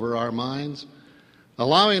forgetfulness over our minds,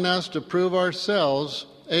 allowing us to prove ourselves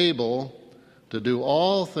able to do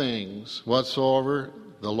all things whatsoever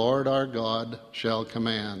the Lord our God shall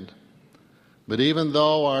command. But even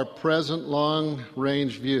though our present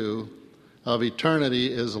long-range view of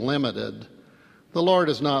eternity is limited, the Lord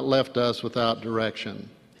has not left us without direction.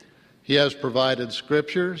 He has provided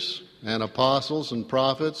scriptures and apostles and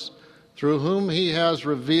prophets through whom he has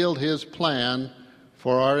revealed his plan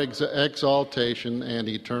for our exaltation and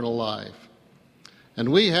eternal life. And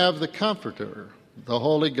we have the Comforter, the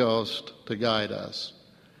Holy Ghost, to guide us.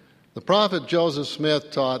 The prophet Joseph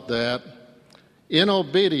Smith taught that in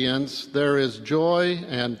obedience there is joy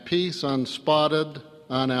and peace unspotted,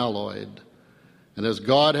 unalloyed. And as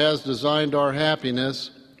God has designed our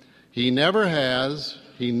happiness, he never has,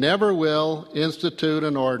 he never will institute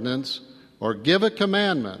an ordinance or give a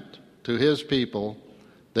commandment to his people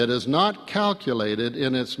that is not calculated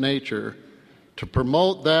in its nature to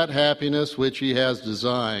promote that happiness which he has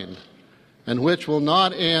designed, and which will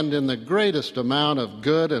not end in the greatest amount of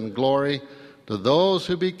good and glory to those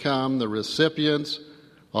who become the recipients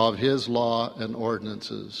of his law and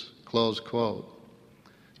ordinances. Close quote.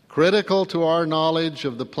 Critical to our knowledge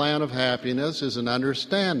of the plan of happiness is an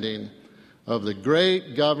understanding of the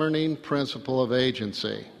great governing principle of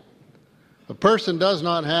agency. A person does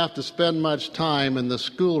not have to spend much time in the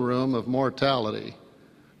schoolroom of mortality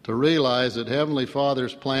to realize that Heavenly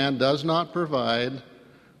Father's plan does not provide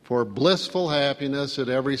for blissful happiness at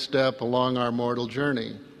every step along our mortal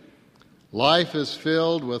journey. Life is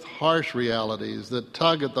filled with harsh realities that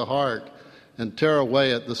tug at the heart and tear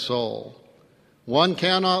away at the soul. One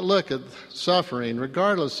cannot look at suffering,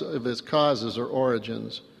 regardless of its causes or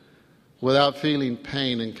origins, without feeling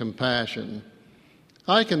pain and compassion.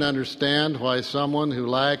 I can understand why someone who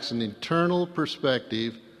lacks an eternal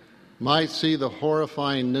perspective might see the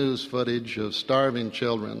horrifying news footage of starving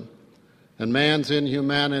children and man's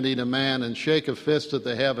inhumanity to man and shake a fist at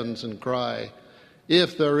the heavens and cry,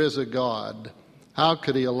 "If there is a God, how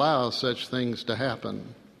could he allow such things to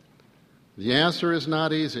happen?" The answer is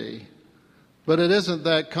not easy, but it isn't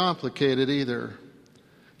that complicated either.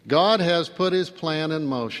 God has put his plan in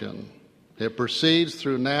motion. It proceeds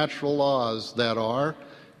through natural laws that are,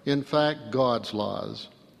 in fact, God's laws.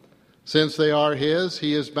 Since they are his,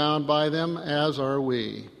 he is bound by them, as are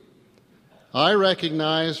we. I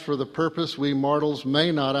recognize for the purpose we mortals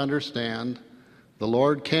may not understand, the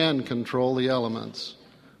Lord can control the elements.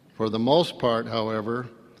 For the most part, however,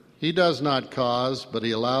 he does not cause, but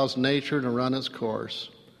he allows nature to run its course.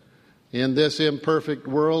 In this imperfect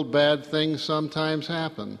world, bad things sometimes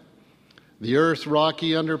happen. The earth's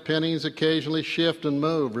rocky underpinnings occasionally shift and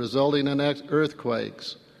move, resulting in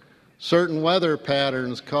earthquakes. Certain weather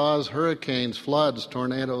patterns cause hurricanes, floods,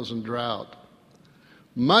 tornadoes, and drought.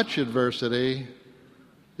 Much adversity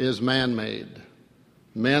is man-made.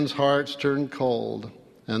 Men's hearts turn cold,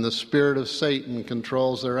 and the spirit of Satan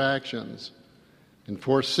controls their actions. In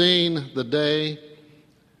foreseeing the day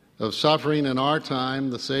of suffering in our time,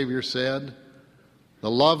 the Savior said,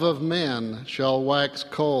 "The love of men shall wax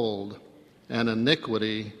cold, and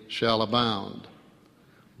iniquity shall abound."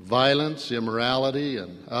 Violence, immorality,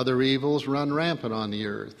 and other evils run rampant on the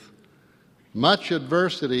earth. Much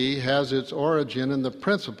adversity has its origin in the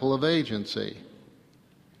principle of agency.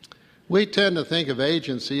 We tend to think of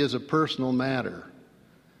agency as a personal matter.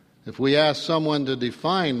 If we ask someone to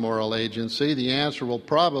define moral agency, the answer will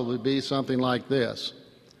probably be something like this.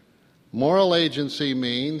 Moral agency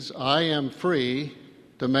means I am free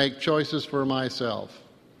to make choices for myself.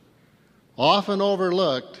 Often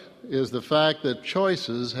overlooked is the fact that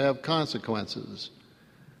choices have consequences.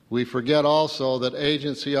 We forget also that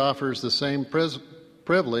agency offers the same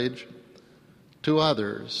privilege to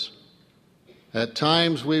others. At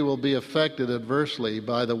times we will be affected adversely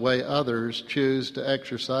by the way others choose to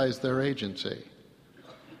exercise their agency.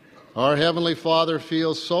 Our Heavenly Father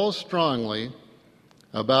feels so strongly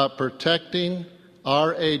about protecting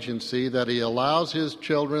our agency that he allows his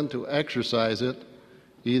children to exercise it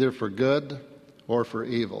either for good or for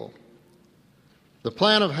evil. The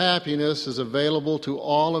plan of happiness is available to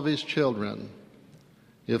all of his children.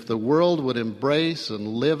 If the world would embrace and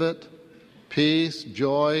live it, peace,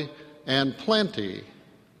 joy, and plenty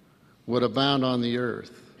would abound on the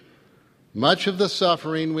earth. Much of the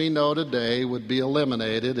suffering we know today would be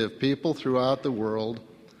eliminated if people throughout the world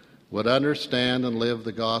would understand and live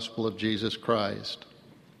the gospel of Jesus Christ.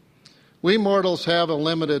 We mortals have a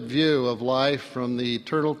limited view of life from the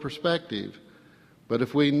eternal perspective. But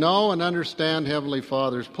if we know and understand Heavenly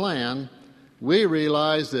Father's plan, we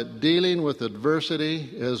realize that dealing with adversity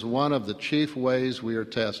is one of the chief ways we are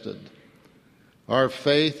tested. Our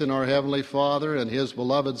faith in our Heavenly Father and His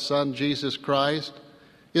beloved Son, Jesus Christ,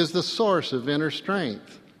 is the source of inner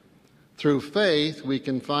strength. Through faith, we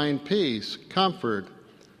can find peace, comfort,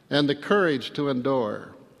 and the courage to endure.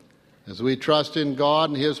 As we trust in God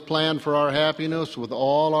and His plan for our happiness with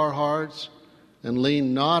all our hearts and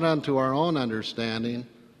lean not unto our own understanding,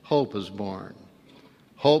 hope is born.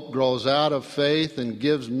 Hope grows out of faith and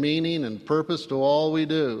gives meaning and purpose to all we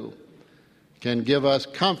do, can give us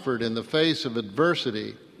comfort in the face of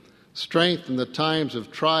adversity, strength in the times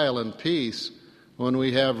of trial, and peace when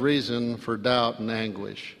we have reason for doubt and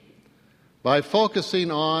anguish. By focusing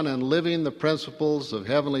on and living the principles of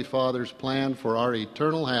Heavenly Father's plan for our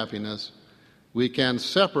eternal happiness, we can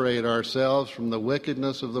separate ourselves from the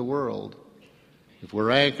wickedness of the world. If we're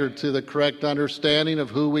anchored to the correct understanding of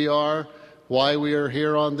who we are, why we are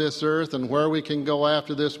here on this earth, and where we can go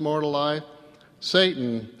after this mortal life,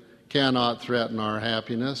 Satan cannot threaten our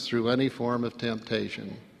happiness through any form of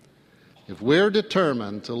temptation. If we're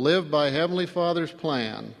determined to live by Heavenly Father's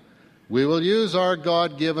plan, we will use our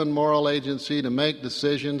God-given moral agency to make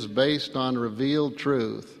decisions based on revealed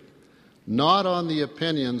truth, not on the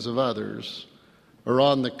opinions of others or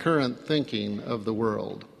on the current thinking of the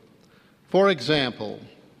world. For example,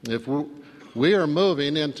 if we are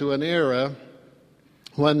moving into an era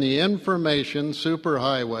when the information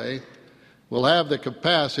superhighway will have the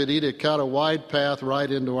capacity to cut a wide path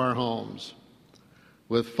right into our homes.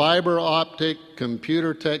 With fiber optic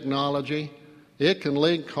computer technology, it can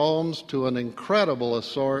link homes to an incredible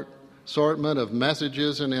assortment of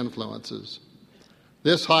messages and influences.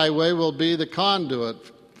 This highway will be the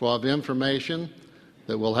conduit of information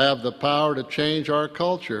that will have the power to change our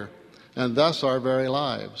culture and thus our very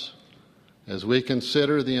lives. As we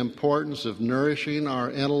consider the importance of nourishing our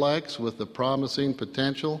intellects with the promising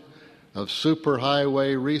potential of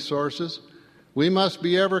superhighway resources, we must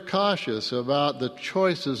be ever cautious about the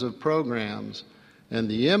choices of programs and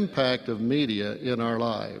the impact of media in our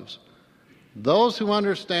lives. Those who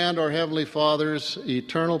understand our Heavenly Father's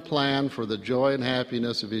eternal plan for the joy and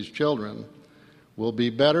happiness of His children will be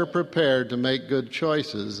better prepared to make good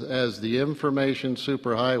choices as the information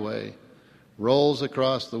superhighway rolls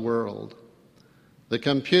across the world. The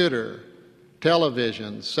computer,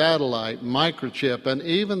 television, satellite, microchip, and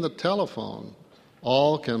even the telephone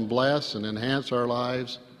all can bless and enhance our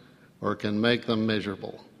lives or can make them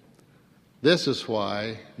miserable. This is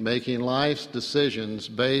why making life's decisions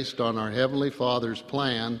based on our Heavenly Father's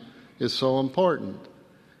plan is so important.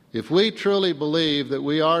 If we truly believe that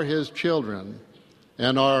we are His children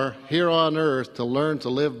and are here on earth to learn to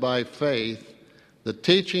live by faith, the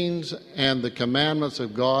teachings and the commandments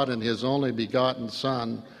of God and His only begotten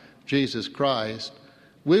Son, Jesus Christ,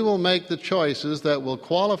 we will make the choices that will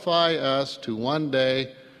qualify us to one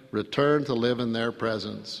day return to live in their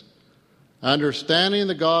presence. Understanding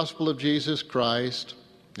the gospel of Jesus Christ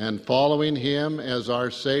and following Him as our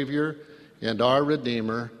Savior and our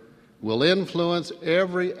Redeemer will influence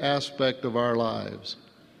every aspect of our lives,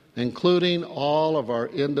 including all of our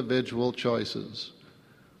individual choices.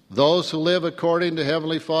 Those who live according to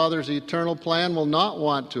Heavenly Father's eternal plan will not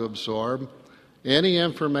want to absorb any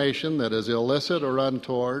information that is illicit or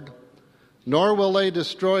untoward, nor will they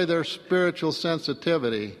destroy their spiritual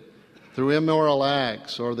sensitivity through immoral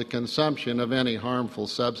acts or the consumption of any harmful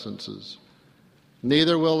substances.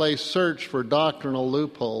 Neither will they search for doctrinal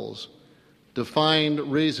loopholes to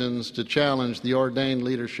find reasons to challenge the ordained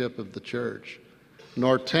leadership of the church,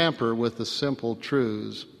 nor tamper with the simple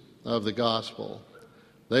truths of the gospel.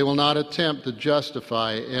 They will not attempt to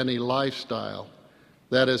justify any lifestyle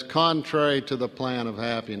that is contrary to the plan of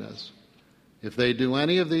happiness. If they do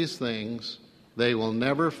any of these things, they will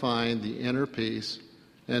never find the inner peace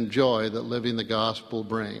and joy that living the gospel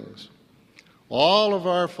brings. All of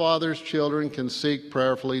our Father's children can seek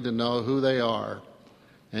prayerfully to know who they are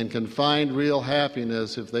and can find real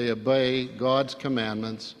happiness if they obey God's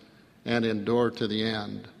commandments and endure to the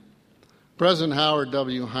end. President Howard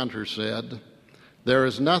W. Hunter said, "There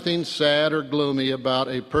is nothing sad or gloomy about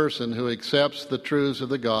a person who accepts the truths of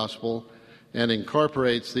the gospel and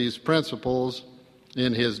incorporates these principles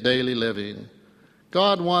in his daily living.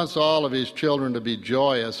 God wants all of His children to be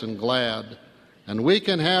joyous and glad, and we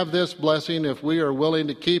can have this blessing if we are willing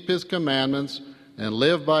to keep His commandments and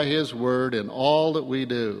live by His word in all that we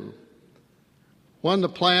do." When the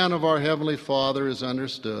plan of our Heavenly Father is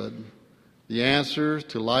understood, the answers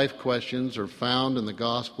to life questions are found in the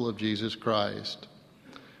gospel of Jesus Christ.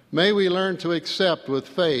 May we learn to accept with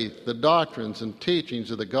faith the doctrines and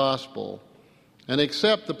teachings of the gospel and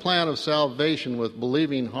accept the plan of salvation with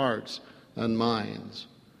believing hearts and minds.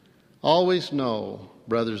 Always know,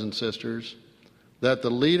 brothers and sisters, that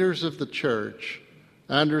the leaders of the church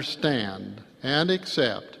understand and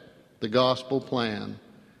accept the gospel plan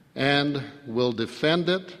and will defend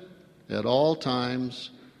it at all times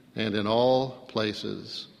and in all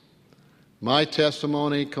places. My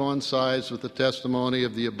testimony coincides with the testimony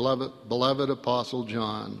of the beloved Apostle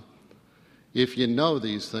John. If ye know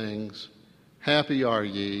these things, happy are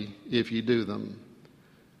ye if ye do them.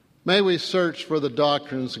 May we search for the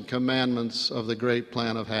doctrines and commandments of the great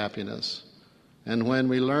plan of happiness, and when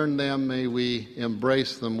we learn them, may we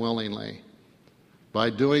embrace them willingly. By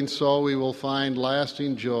doing so, we will find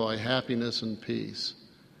lasting joy, happiness, and peace.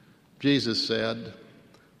 Jesus said,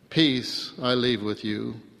 "Peace I leave with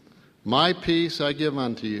you. My peace I give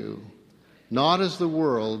unto you. Not as the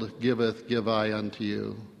world giveth, give I unto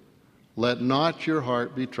you. Let not your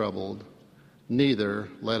heart be troubled, neither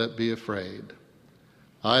let it be afraid."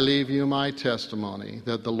 I leave you my testimony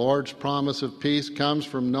that the Lord's promise of peace comes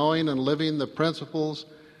from knowing and living the principles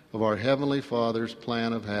of our Heavenly Father's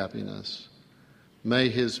plan of happiness. May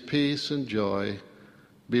His peace and joy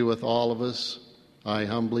be with all of us, I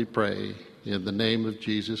humbly pray, in the name of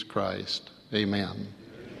Jesus Christ. Amen.